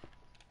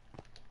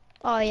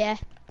 Oh yeah.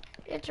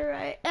 It's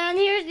alright. And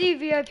here's the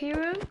VIP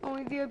room.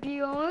 Only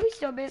VIP only.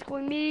 So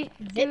basically me,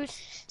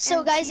 Deuce, So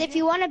and guys, TJ. if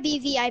you want to be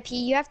VIP,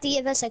 you have to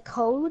give us a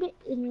code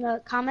in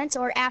the comments,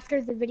 or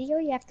after the video,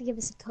 you have to give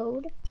us a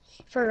code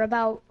for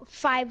about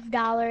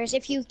 $5.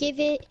 If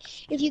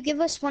you give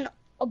us one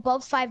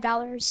above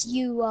 $5,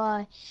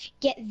 you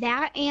get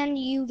that, and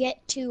you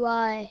get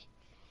to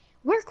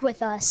work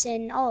with us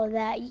and all of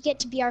that. You get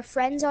to be our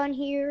friends on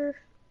here.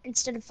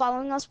 Instead of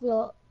following us,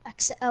 we'll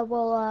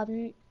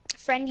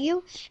friend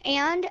you.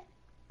 And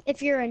if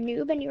you're a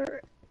noob and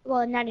you're,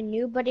 well, not a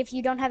noob, but if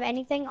you don't have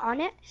anything on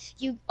it,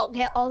 you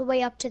get all the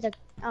way up to the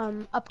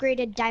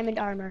upgraded diamond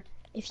armor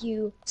if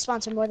you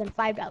sponsor more than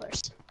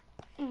 $5.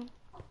 Mm.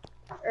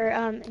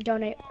 Or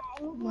donate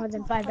more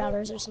than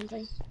 $5 or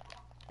something.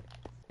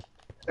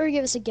 Or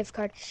give us a gift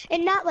card.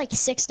 And not like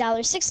 $6.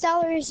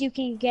 $6 you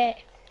can get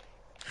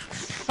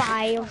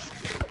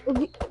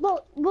 5.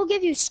 Well, we'll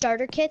give you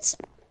starter kits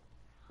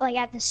like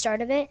at the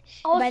start of it.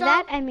 Also, By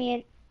that I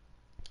mean,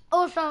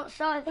 so if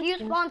you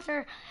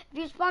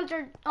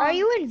sponsor, are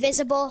you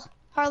invisible?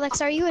 Harlex,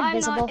 are you I'm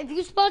invisible? not. If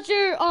you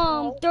sponsor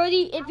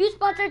 $30, if you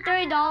sponsor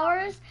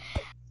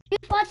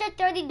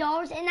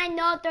 $30, and I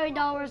know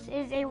 $30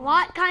 is a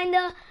lot,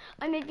 kinda.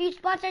 If you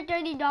sponsor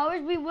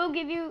 $30, we will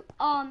give you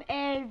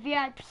a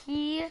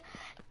VIP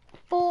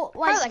full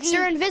like. Harlex,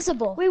 you're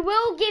invisible. We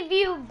will give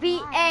you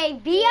a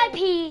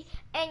VIP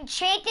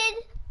enchanted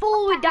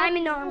full with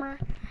diamond armor.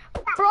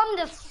 from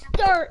the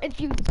start if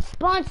you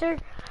sponsor.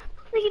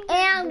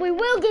 And we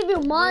will give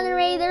you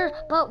moderator,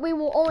 but we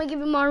will only give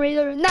you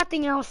moderator,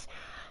 nothing else.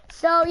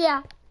 So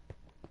yeah.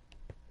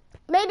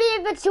 Maybe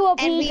if it's too OP,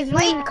 just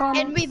leave in the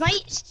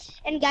comments.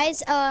 And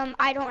guys,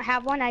 I don't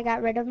have one, I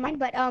got rid of mine,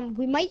 but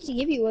we might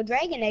give you a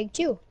dragon egg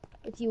too,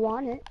 if you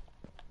want it.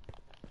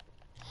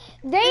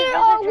 They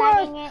are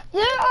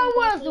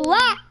worth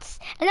lots,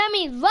 and I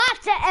mean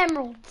lots of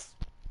emeralds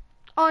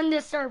on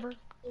this server.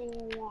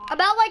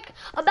 About like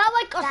a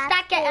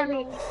stack of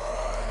emeralds.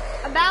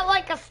 About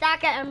like a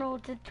stack of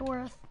emeralds it's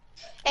worth.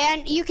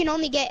 And you can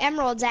only get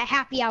emeralds at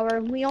happy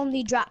hour. We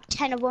only drop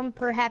 10 of them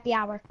per happy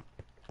hour.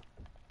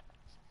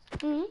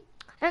 Hmm.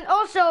 And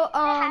also,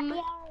 happy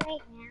hour right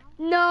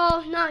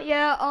now? no, not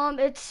yet.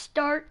 It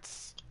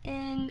starts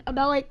in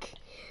about like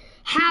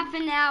half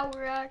an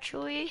hour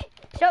actually.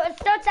 So it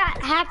starts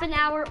at half an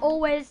hour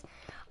always.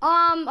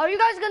 Are you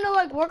guys gonna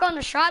like work on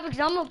the shop because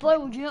I'm gonna play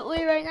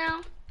legitly right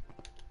now?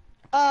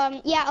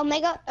 Yeah,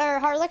 Omega or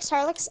Harlex.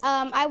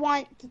 I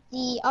want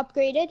the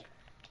upgraded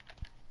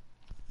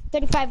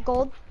 35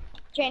 gold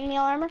chainmail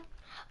armor.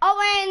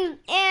 Oh,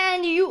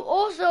 and you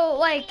also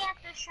like. We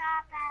have to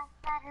shop at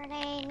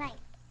Saturday night.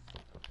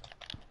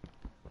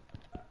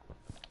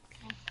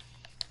 Okay.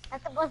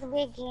 That's supposed to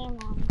be a game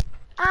on.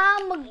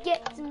 I'ma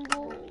get some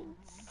golds.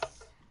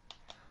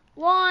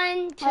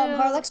 1, 2,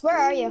 Harlex, where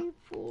are you?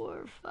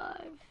 4,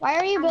 5. Why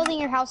are you building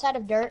your house out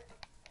of dirt?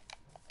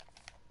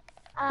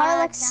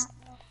 Harlex,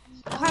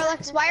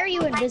 why are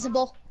you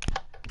invisible?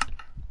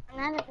 I'm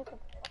not invisible.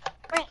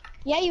 Wait.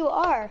 Yeah, you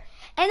are.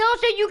 And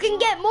also, you can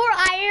get more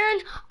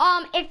iron.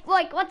 If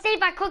like, let's say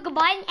if I click a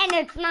button and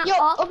it's not Yo,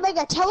 up.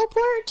 Omega,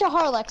 teleport to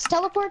Harlex.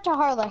 Teleport to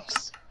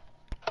Harlex.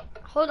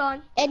 Hold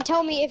on. And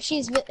tell me if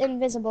she's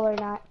invisible or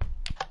not.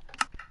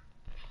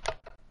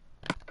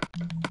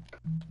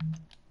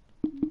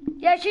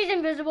 Yeah, she's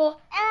invisible.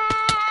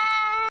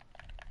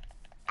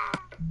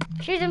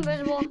 She's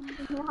invisible.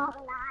 No, I'm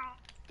not.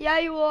 Yeah,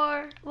 you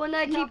are. When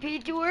I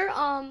TP to her,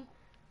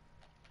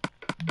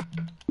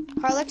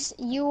 Harlex,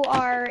 you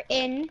are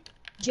in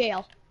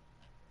jail.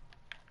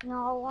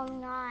 No,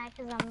 I'm not,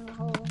 because I'm the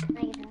whole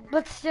regular.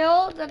 but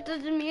still, that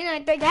doesn't mean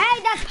anything.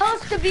 Hey, that's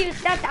host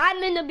abuse. That's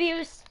admin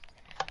abuse.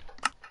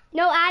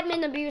 No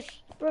admin abuse.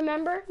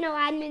 Remember? No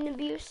admin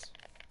abuse.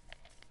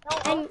 No,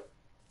 And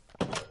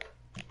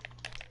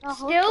no,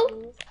 still?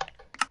 please.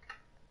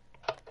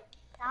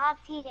 Stop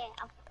cheating.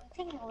 I'm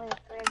taking away the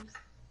cribs.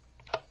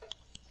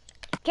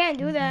 can't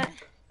do that.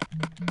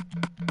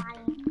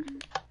 Fine.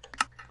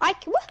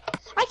 What?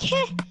 I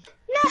can't.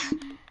 No.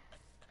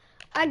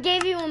 I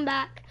gave you one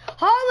back.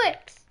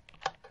 Harlex!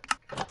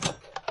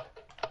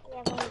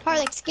 Yeah, but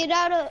Harlex, get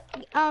out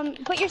of.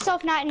 Put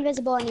yourself not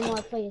invisible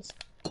anymore, please.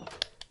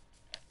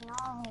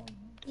 no.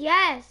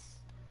 Yes.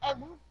 It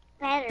won't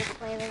better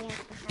play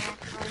against the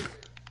actually.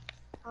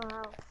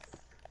 Hello.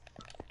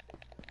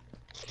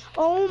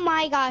 Oh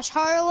my gosh,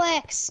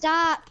 Harlex,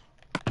 stop.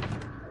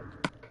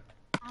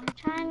 I'm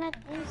trying to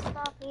do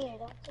stuff here.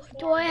 Don't just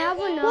Do I have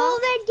enough? Well,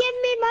 then give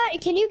me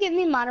Can you give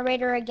me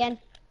moderator again?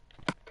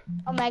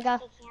 Omega.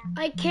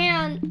 I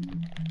can.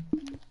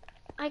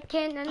 I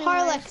can. Anyways.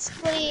 Harlex,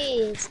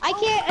 please. I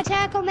can't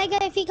attack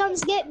Omega if he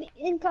comes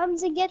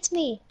and gets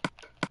me.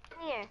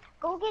 Here,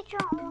 go get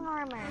your own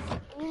armor.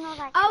 You know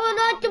that. I would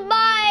like to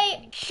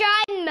buy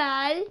Shine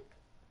Man.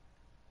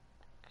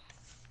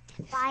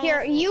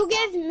 Here, you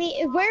give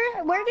me.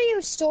 Where do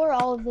you store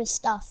all of this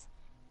stuff?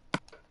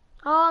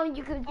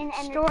 You could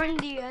store in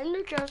the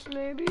ender chest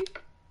maybe.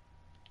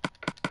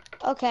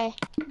 Okay.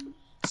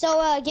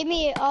 So give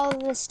me all of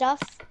this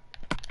stuff.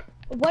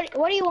 What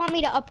do you want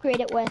me to upgrade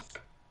it with?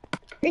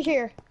 Right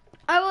here.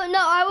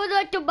 I would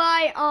like to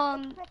buy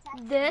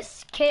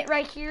this kit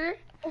right here,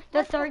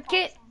 the third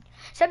kit.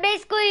 So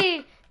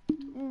basically,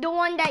 the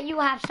one that you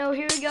have. So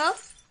here we go.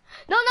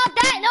 No, not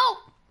that. No.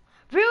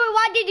 Really?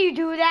 Why did you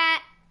do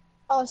that?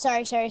 Oh,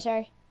 sorry.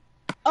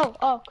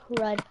 Oh,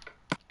 crud.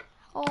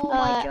 Oh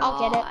my god. I'll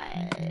get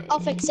it. I'll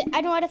fix it.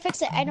 I know how to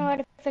fix it. I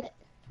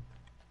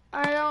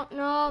don't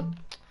know.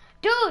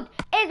 Dude,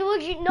 it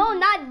was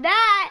not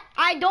that.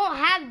 I don't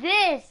have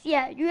this.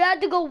 Yeah, you have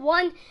to go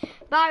one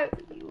time.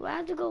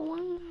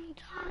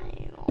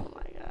 Oh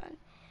my god.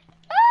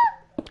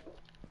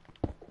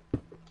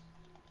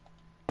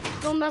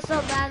 Don't mess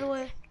up that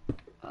way.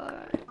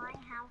 Alright. My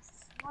house.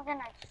 We're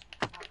gonna.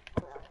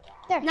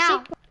 There. Now,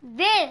 see?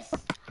 this.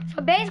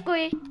 So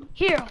basically,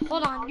 here,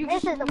 hold on. You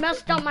just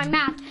messed up my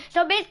math.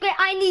 So basically,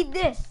 I need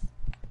this.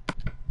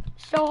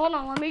 So hold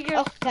on, let me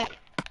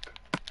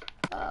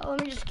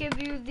just give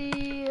you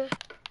the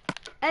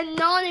and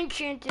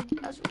non-enchanted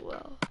as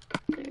well.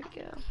 There you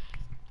go.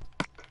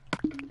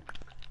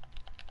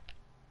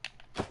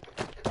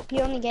 You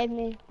only gave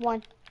me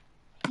one.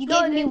 You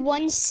No, gave me then-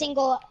 one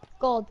single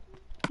gold.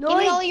 No, Give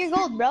me I- all your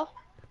gold, bro.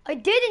 I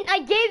didn't. I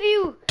gave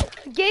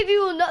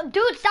you enough.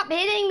 Dude, stop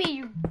hitting me,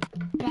 you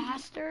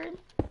bastard.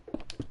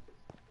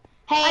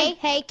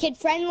 Hey, kid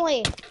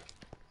friendly.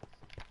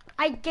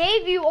 I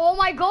gave you all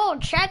my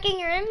gold. Checking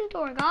your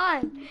inventory.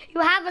 God,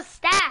 you have a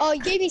stack. Oh,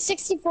 you gave me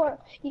 64.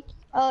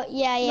 Oh,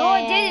 yeah. No,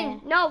 I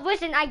didn't. No,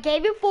 listen, I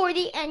gave you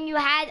 40 and you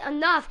had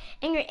enough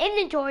in your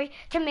inventory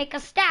to make a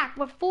stack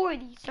with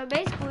 40. So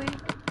basically,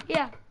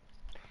 yeah.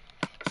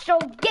 So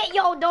get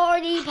your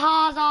dirty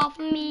paws off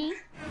of me.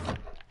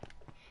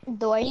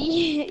 Get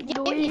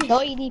your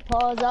doity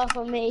paws off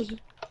of me.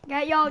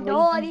 Get your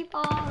dirty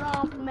paws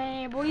off of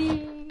me, boy.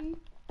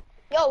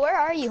 Yo, where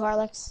are you,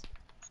 Harlex?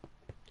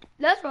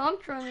 That's what I'm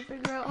trying to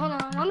figure out. Hold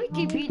on, let me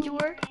TP to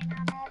her.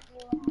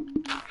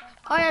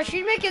 Oh yeah,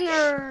 she's making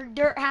her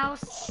dirt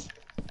house.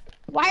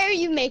 Why are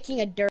you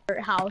making a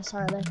dirt house,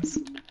 Harlex?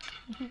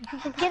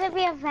 It's gonna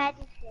be a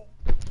veggie thing.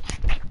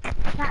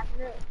 Not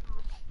dirt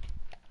house.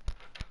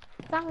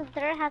 Some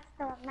dirt has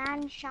the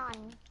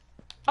mansion.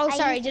 Oh,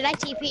 sorry, did I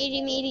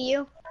TP me to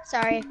you?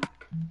 Sorry.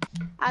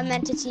 I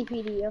meant to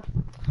TP to you.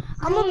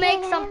 I'm gonna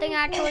make something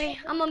actually.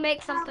 I'm gonna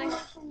make something.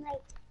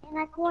 And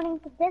according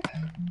to this,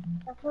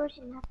 the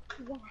person has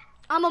to be.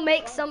 I'm gonna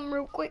make some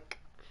real quick.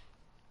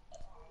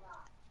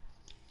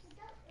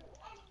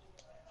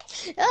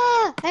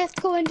 Ah, I have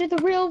to go into the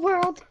real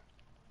world.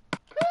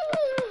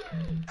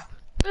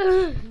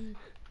 Frick!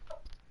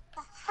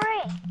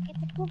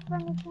 It's a good for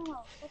me too.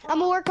 I'm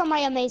gonna work on my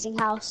amazing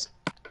house.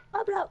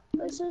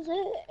 This is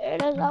it.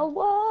 It is a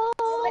wall.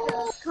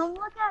 Come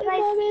look at my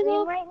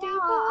stream right now.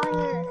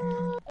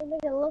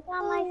 Look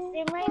at my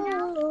stream right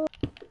now. Look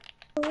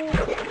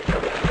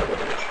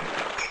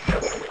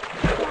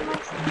at my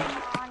stream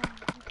on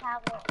the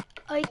tablet.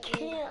 I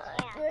can't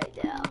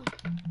right now.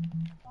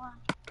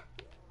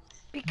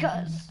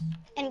 Because.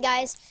 And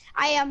guys,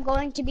 I am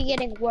going to be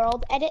getting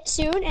world edit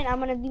soon, and I'm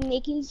gonna be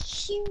making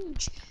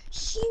huge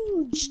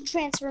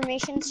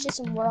transformations to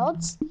some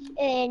worlds,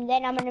 and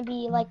then I'm gonna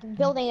be like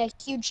building a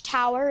huge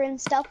tower and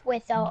stuff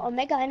with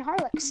Omega and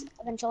Harlex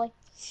eventually.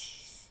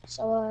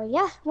 So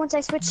yeah, once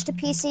I switch to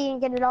PC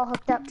and get it all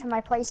hooked up to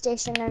my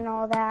PlayStation and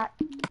all that,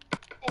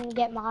 and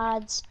get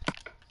mods.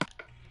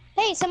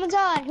 Hey, someone's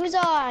on. Who's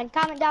on?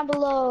 Comment down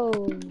below.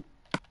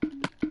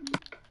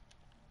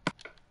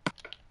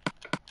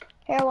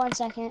 Here, 1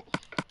 second.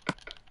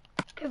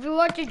 If you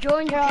want to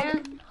join, you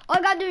can. All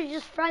you gotta do is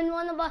just friend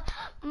one of us.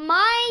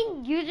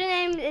 My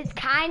username is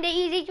kinda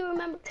easy to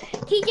remember.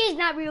 TJ's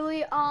not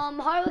really.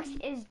 Harlex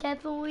is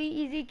definitely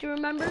easy to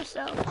remember.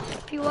 So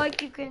if you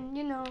like, you can,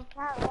 you know.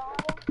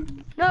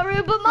 Not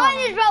really, but mine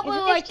is probably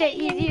like the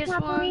easiest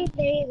one.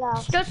 There you go.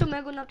 Just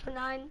Omega not to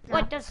 9.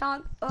 Like the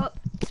song up.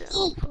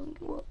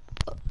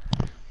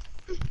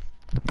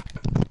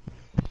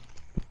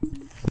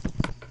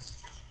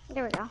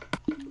 There we go.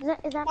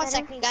 Is that 1 better?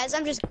 second, guys.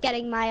 I'm just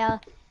getting my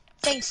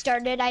thing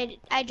started.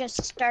 I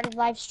just started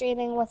live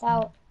streaming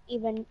without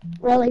even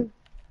really,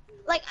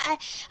 like,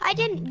 I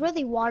didn't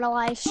really want to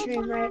live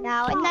stream right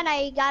now, and then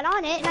I got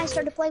on it and I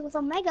started playing with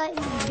Omega,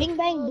 and bing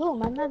bang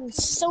boom, I'm having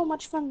so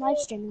much fun live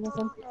streaming with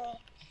him.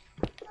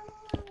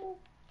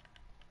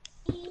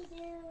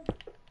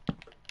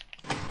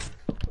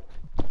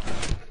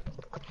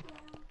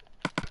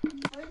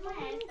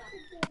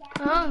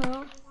 I don't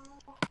know.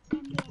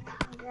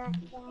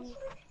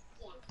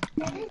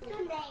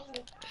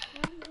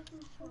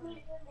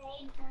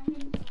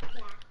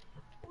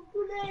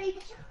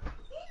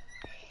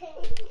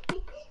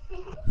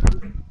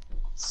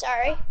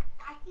 Sorry.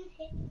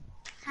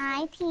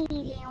 Hi,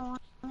 Petey. What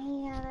are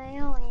you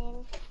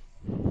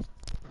doing?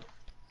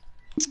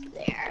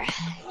 There.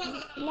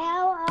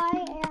 Now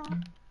I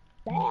am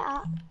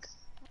back.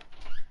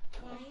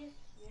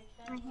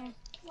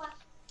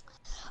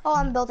 Oh,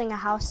 I'm building a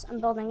house. I'm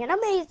building an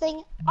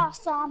amazing,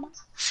 awesome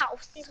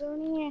house. You're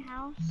building your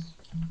house?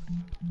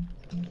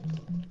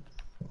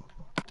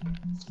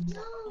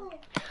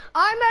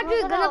 I'm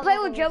actually gonna play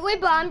with Joey,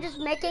 but I'm just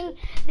making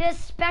this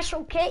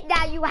special kit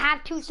that you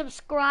have to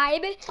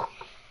subscribe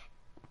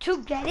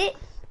to get it.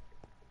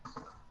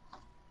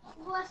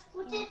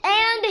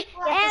 And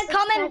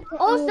comment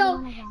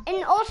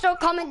also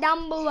comment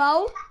down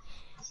below.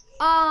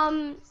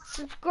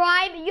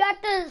 Subscribe. You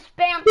have to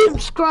spam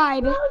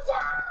subscribe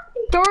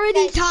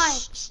 30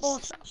 times.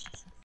 Also.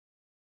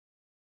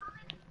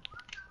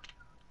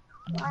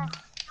 What?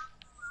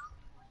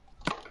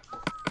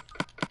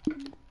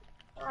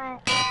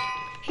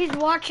 He's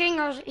watching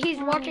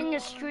the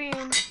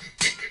stream.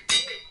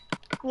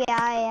 Yeah,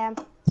 I am.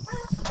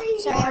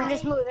 Sorry, I'm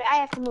just moving. I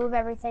have to move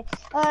everything.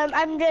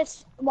 I'm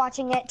just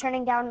watching it,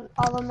 turning down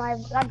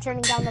I'm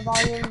turning down the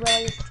volume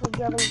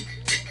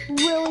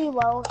really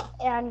low,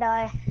 and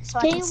so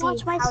I can see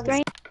watch my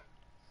screen?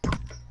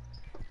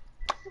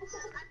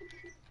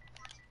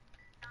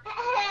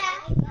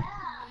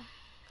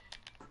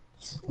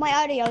 My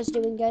audio is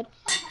doing good.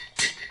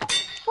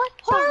 What?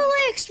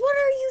 Harlex, what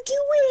are you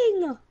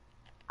doing?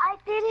 I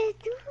didn't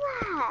do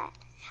that.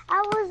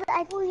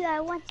 I told you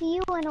I went to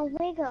you and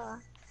Omega.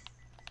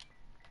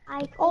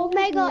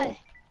 Omega.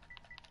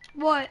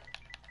 What?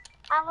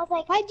 I was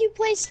like, Why'd you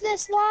place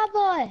this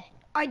lava?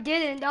 I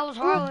didn't. That was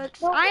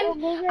Harlex. Look,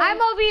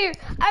 I'm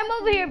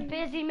over here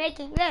busy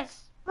making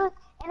this. look,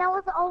 and I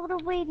was all the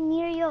way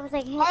near you. I was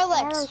like, hey,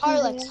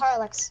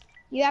 Harlex.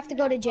 You have to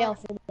go to jail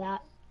for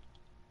that.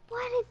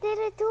 Why did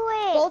it do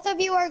it? Both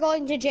of you are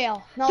going to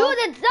jail. No. Dude,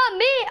 it's not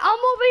me. I'm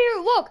over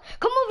here. Look.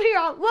 Come over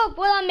here. Look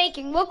what I'm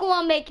making. Look what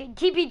I'm making.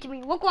 TP to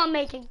me. Look what I'm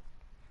making.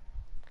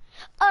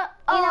 I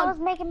was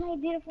making my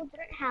beautiful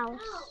dirt house.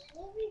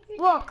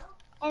 Look.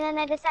 And then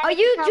I decided A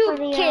to YouTube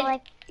cover the, kid.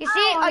 like, You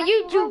see? A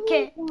YouTube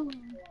kid.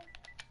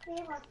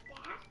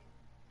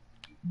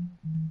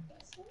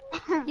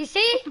 You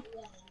see?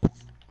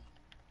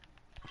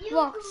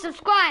 Look.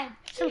 Subscribe.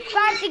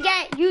 Subscribe to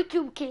get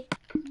YouTube kid.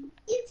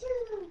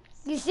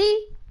 You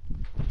see?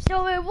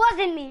 So it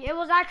wasn't me. It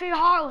was actually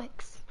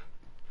Harlix.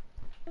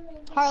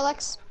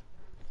 Harlix,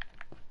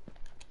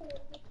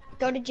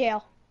 go to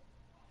jail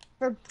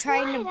for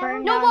trying to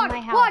burn No, down my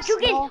house. watch. You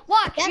can No.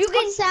 watch. That's You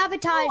called can.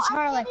 sabotage,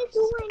 Harlix.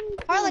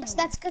 Harlix,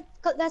 that's good.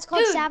 That's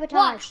called Dude,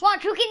 sabotage.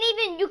 watch. You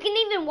can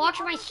even watch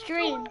my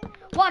stream.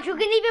 Watch. You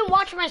can even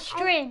watch my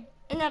stream,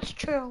 and that's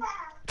true.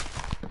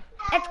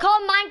 It's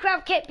called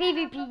Minecraft Kit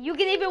PvP. You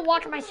can even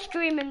watch my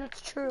stream, and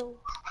it's true.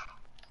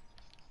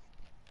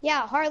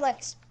 Yeah,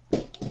 Harlix,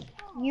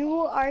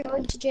 you are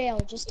going to jail.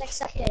 Just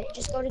accept it.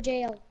 Just go to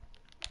jail.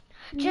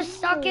 Just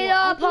suck it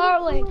up,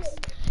 Harlix.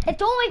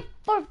 It's only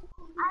for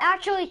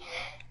actually.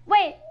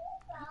 Wait.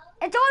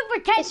 It's only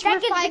for 10 It's for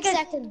seconds. 5 because,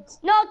 seconds.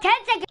 No, 10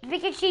 seconds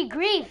because she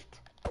griefed.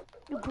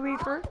 You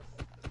griefer.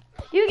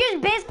 You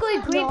just basically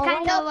grief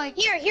kind of like.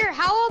 Here.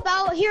 How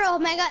about here,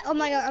 Omega?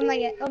 Omega.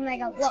 Look.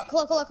 Omega.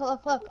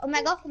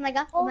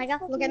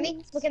 Look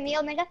at me,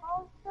 Omega.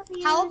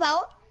 How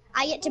about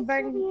I get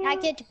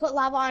to put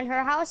lava on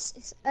her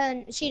house,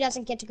 and she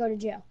doesn't get to go to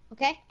jail.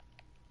 Okay?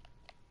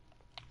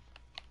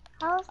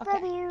 Host Okay.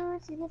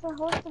 abuse. You guys are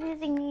host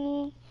abusing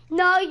me.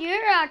 No,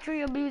 you're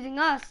actually abusing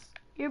us.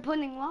 You're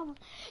putting lava.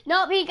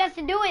 No, he gets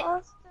to do it.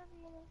 Host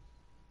abuse.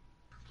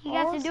 He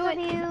gets to do it.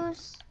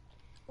 Abuse.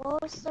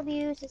 Host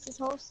abuse. This is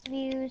host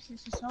abuse.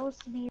 This is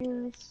host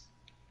abuse.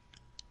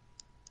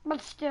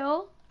 But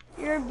still,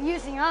 you're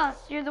abusing us.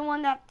 You're the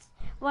one that's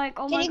like,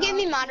 oh Can my you god. give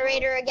me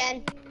moderator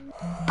again?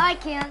 I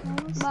can't,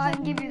 but I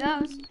can give you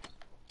those.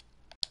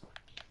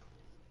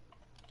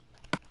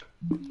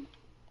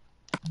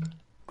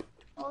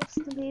 Host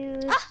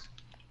abuse.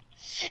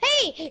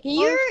 Hey,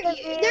 you're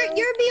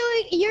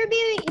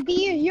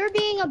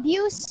being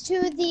abused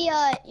to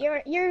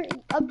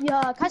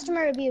the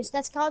customer abuse.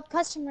 That's called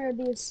customer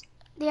abuse.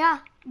 Yeah,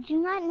 Do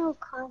not know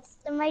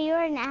customer.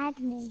 You're an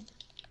admin.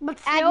 but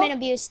still, Admin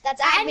abuse.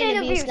 That's admin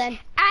abuse then.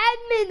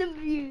 Admin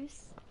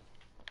abuse.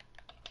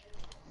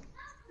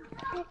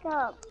 Pick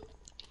up.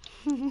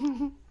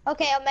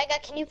 Okay, Omega,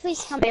 can you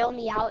please come bail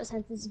me out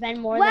since it's been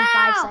more than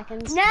 5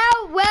 seconds?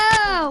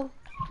 Wow,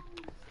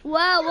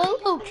 what a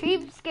little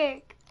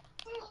cheapskate.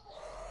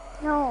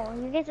 No,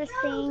 you guys are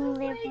staying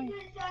there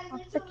for a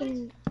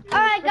freaking.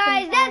 Alright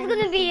guys, that's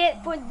gonna be it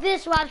for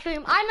this live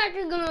stream. I'm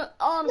actually gonna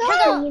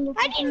No,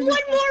 I need one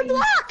more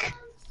block.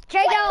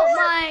 check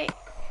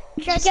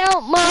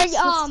out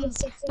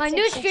my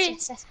new stream.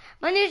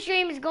 My new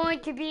stream is going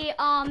to be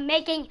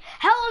making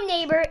Hello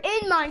Neighbor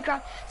in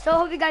Minecraft. So I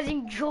hope you guys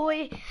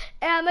enjoy,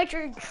 and make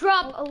sure to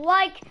drop a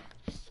like,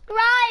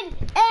 subscribe,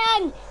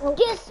 and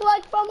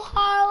dislike from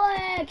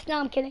Harlix. No,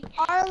 I'm kidding.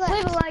 Harlix.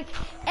 Leave a like,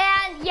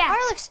 and yeah,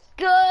 Harlix.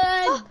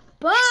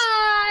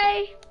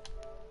 goodbye.